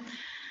 Sam.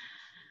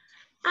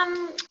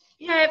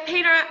 Yeah,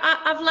 Peter,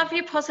 I've loved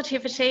your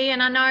positivity,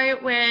 and I know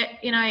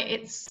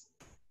it's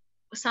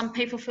some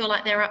people feel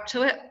like they're up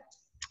to it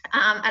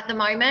at the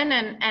moment,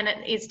 and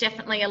it is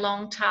definitely a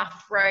long,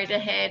 tough road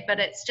ahead, but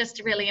it's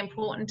just really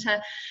important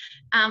to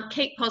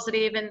keep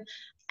positive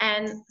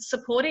and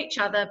support each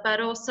other, but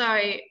also,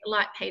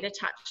 like Peter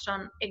touched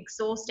on,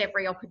 exhaust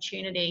every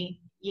opportunity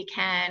you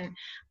can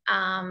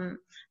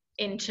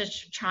into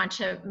trying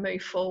to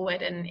move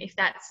forward. And if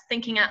that's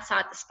thinking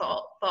outside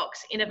the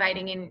box,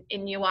 innovating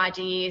in new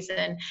ideas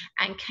and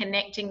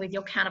connecting with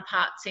your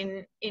counterparts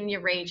in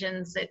your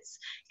regions,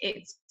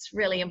 it's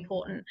really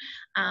important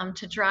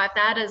to drive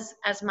that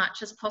as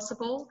much as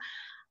possible.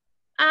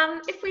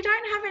 If we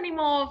don't have any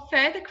more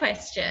further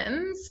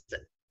questions,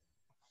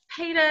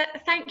 Peter,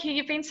 thank you.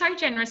 You've been so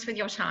generous with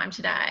your time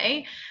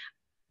today.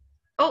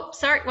 Oh,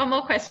 sorry, one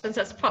more question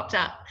that's popped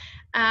up.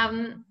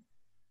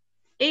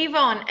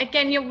 Yvonne,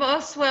 again, you're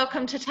most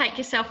welcome to take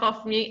yourself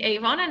off mute,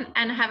 Yvonne,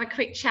 and have a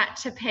quick chat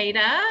to Peter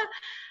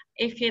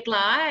if you'd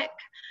like.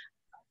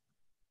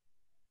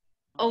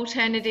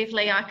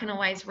 Alternatively, I can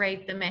always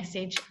read the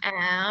message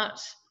out.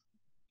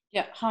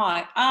 Yeah,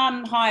 hi.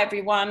 Hi,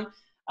 everyone.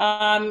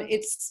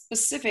 It's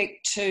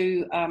specific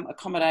to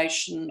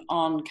accommodation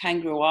on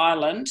Kangaroo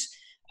Island,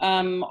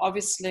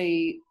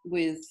 obviously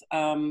with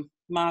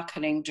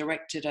marketing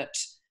directed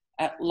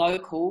at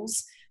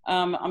locals.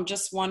 I'm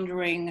just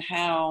wondering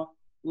how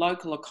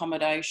local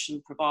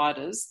accommodation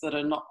providers that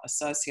are not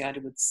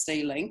associated with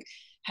SeaLink,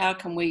 how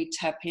can we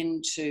tap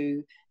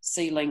into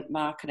SeaLink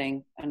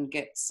marketing and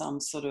get some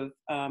sort of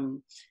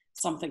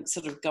something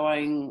sort of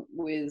going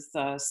with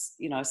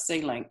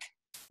SeaLink?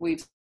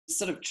 We've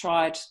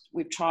tried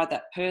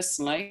that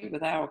personally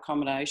with our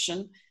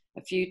accommodation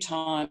a few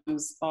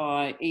times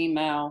by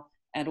email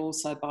and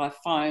also by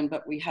phone,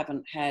 but we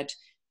haven't had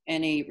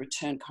any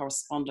return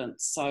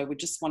correspondence. So we're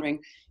just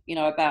wondering,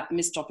 about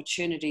missed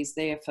opportunities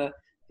there for,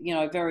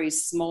 very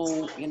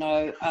small,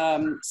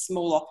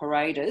 small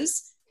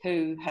operators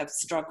who have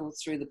struggled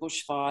through the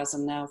bushfires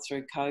and now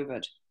through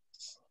COVID.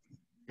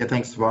 Yeah,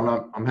 thanks,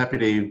 Yvonne. I'm happy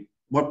to.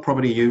 What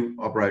property you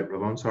operate,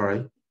 Yvonne?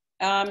 Sorry.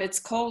 It's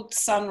called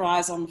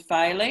Sunrise on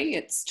Fairley.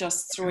 It's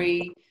just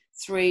three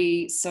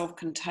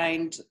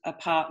self-contained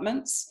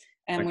apartments,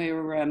 and Okay.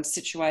 we're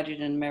situated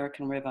in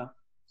American River.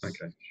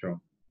 Okay,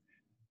 sure.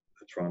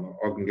 That's right.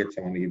 I can get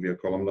someone to give you a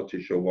call. I'm not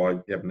too sure why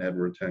you haven't had a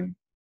return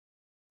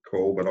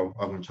call, but I'm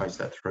going to chase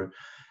that through.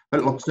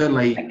 But look,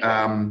 certainly,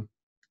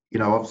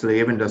 obviously,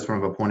 even just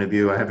from a point of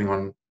view of having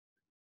on,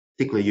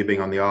 particularly you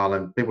being on the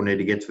island, people need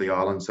to get to the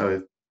island.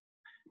 So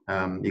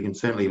you can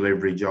certainly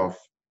leverage off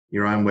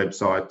your own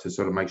website to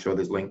sort of make sure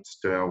there's links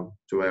to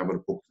be able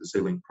to book the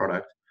SeaLink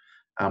product.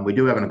 We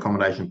do have an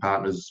accommodation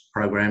partners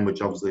program,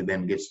 which obviously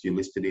then gets you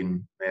listed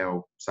in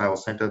our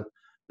sales centre.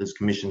 There's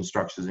commission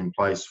structures in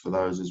place for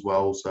those as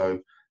well. So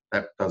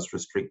that does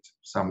restrict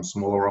some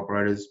smaller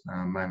operators,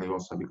 mainly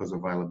also because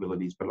of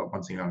availabilities. But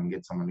once again, I can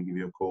get someone to give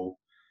you a call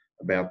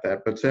about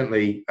that. But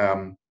certainly,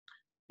 once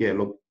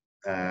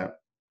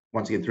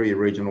again, through your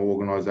regional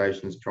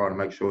organisations, try to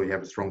make sure you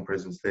have a strong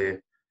presence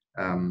there.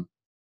 The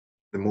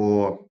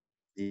more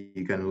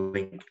you can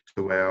link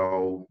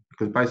to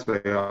because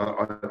basically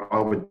I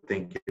would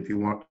think if you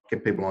want to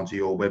get people onto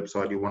your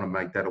website, you want to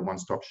make that a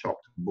one-stop shop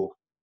to book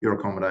your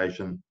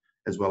accommodation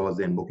as well as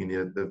then booking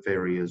the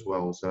ferry as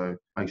well. So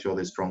make sure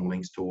there's strong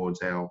links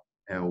towards our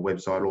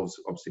website.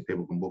 Also, obviously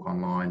people can book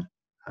online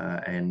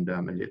and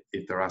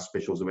if there are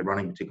specials that we're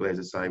running, particularly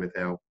as I say with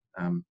our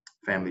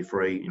family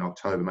free in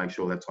October, make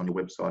sure that's on your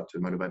website to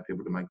motivate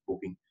people to make a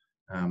booking.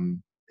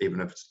 Even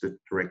if it's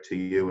direct to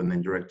you and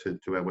then direct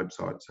to our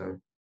website.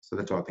 So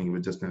that's why I think we're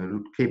just going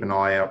to keep an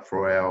eye out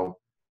for our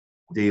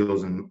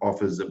deals and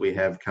offers that we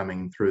have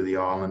coming through the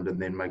island,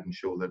 and then making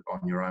sure that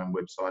on your own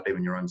website,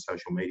 even your own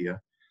social media,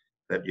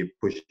 that you're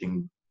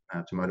pushing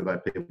to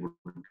motivate people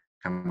to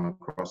come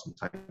across and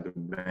take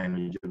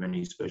advantage of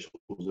any specials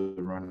that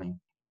are running.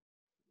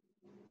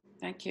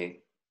 Thank you.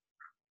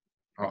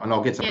 And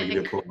I'll get somebody to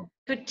give you a call.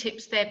 Good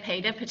tips there,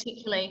 Peter,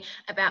 particularly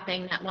about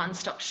being that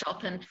one-stop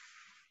shop and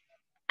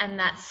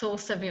that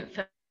source of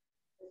information.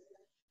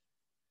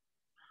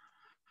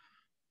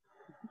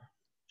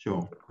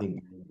 Sure, I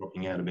think we're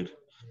dropping out a bit.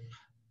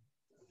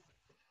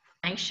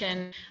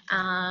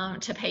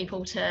 To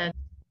people to.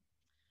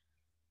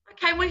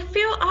 Okay,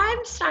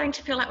 I'm starting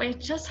to feel like we're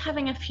just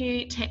having a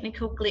few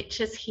technical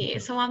glitches here,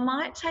 so I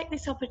might take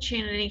this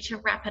opportunity to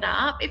wrap it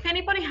up. If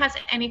anybody has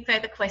any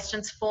further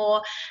questions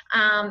for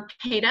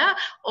Peter,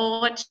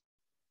 or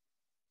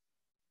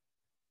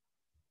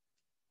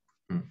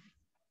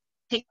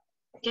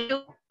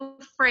feel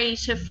free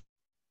to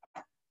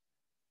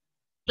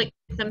flick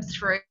them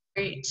through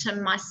to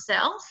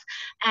myself,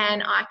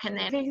 and I can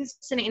then give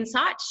some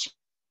insights,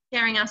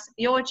 sharing us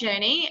your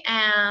journey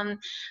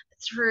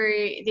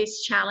through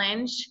this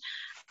challenge,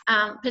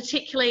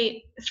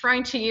 particularly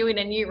thrown to you in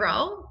a new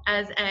role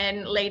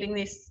and leading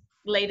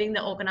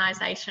the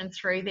organisation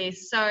through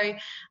this. So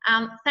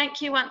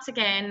thank you once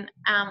again.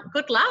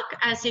 Good luck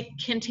as you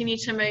continue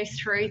to move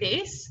through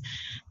this.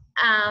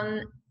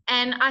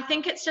 And I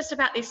think it's just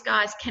about this,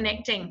 guys,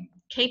 connecting.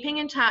 Keeping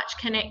in touch,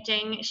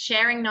 connecting,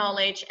 sharing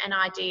knowledge and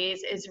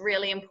ideas is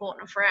really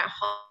important for our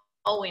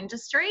whole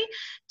industry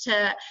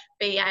to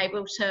be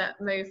able to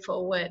move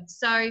forward.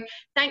 So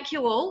thank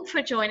you all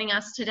for joining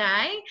us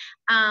today.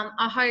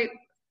 I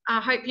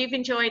hope you've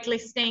enjoyed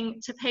listening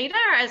to Peter,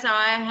 as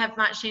I have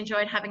much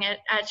enjoyed having a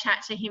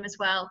chat to him as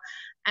well.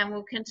 And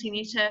we'll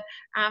continue to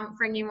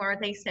bring you more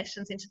of these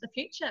sessions into the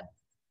future.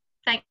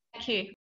 Thank you.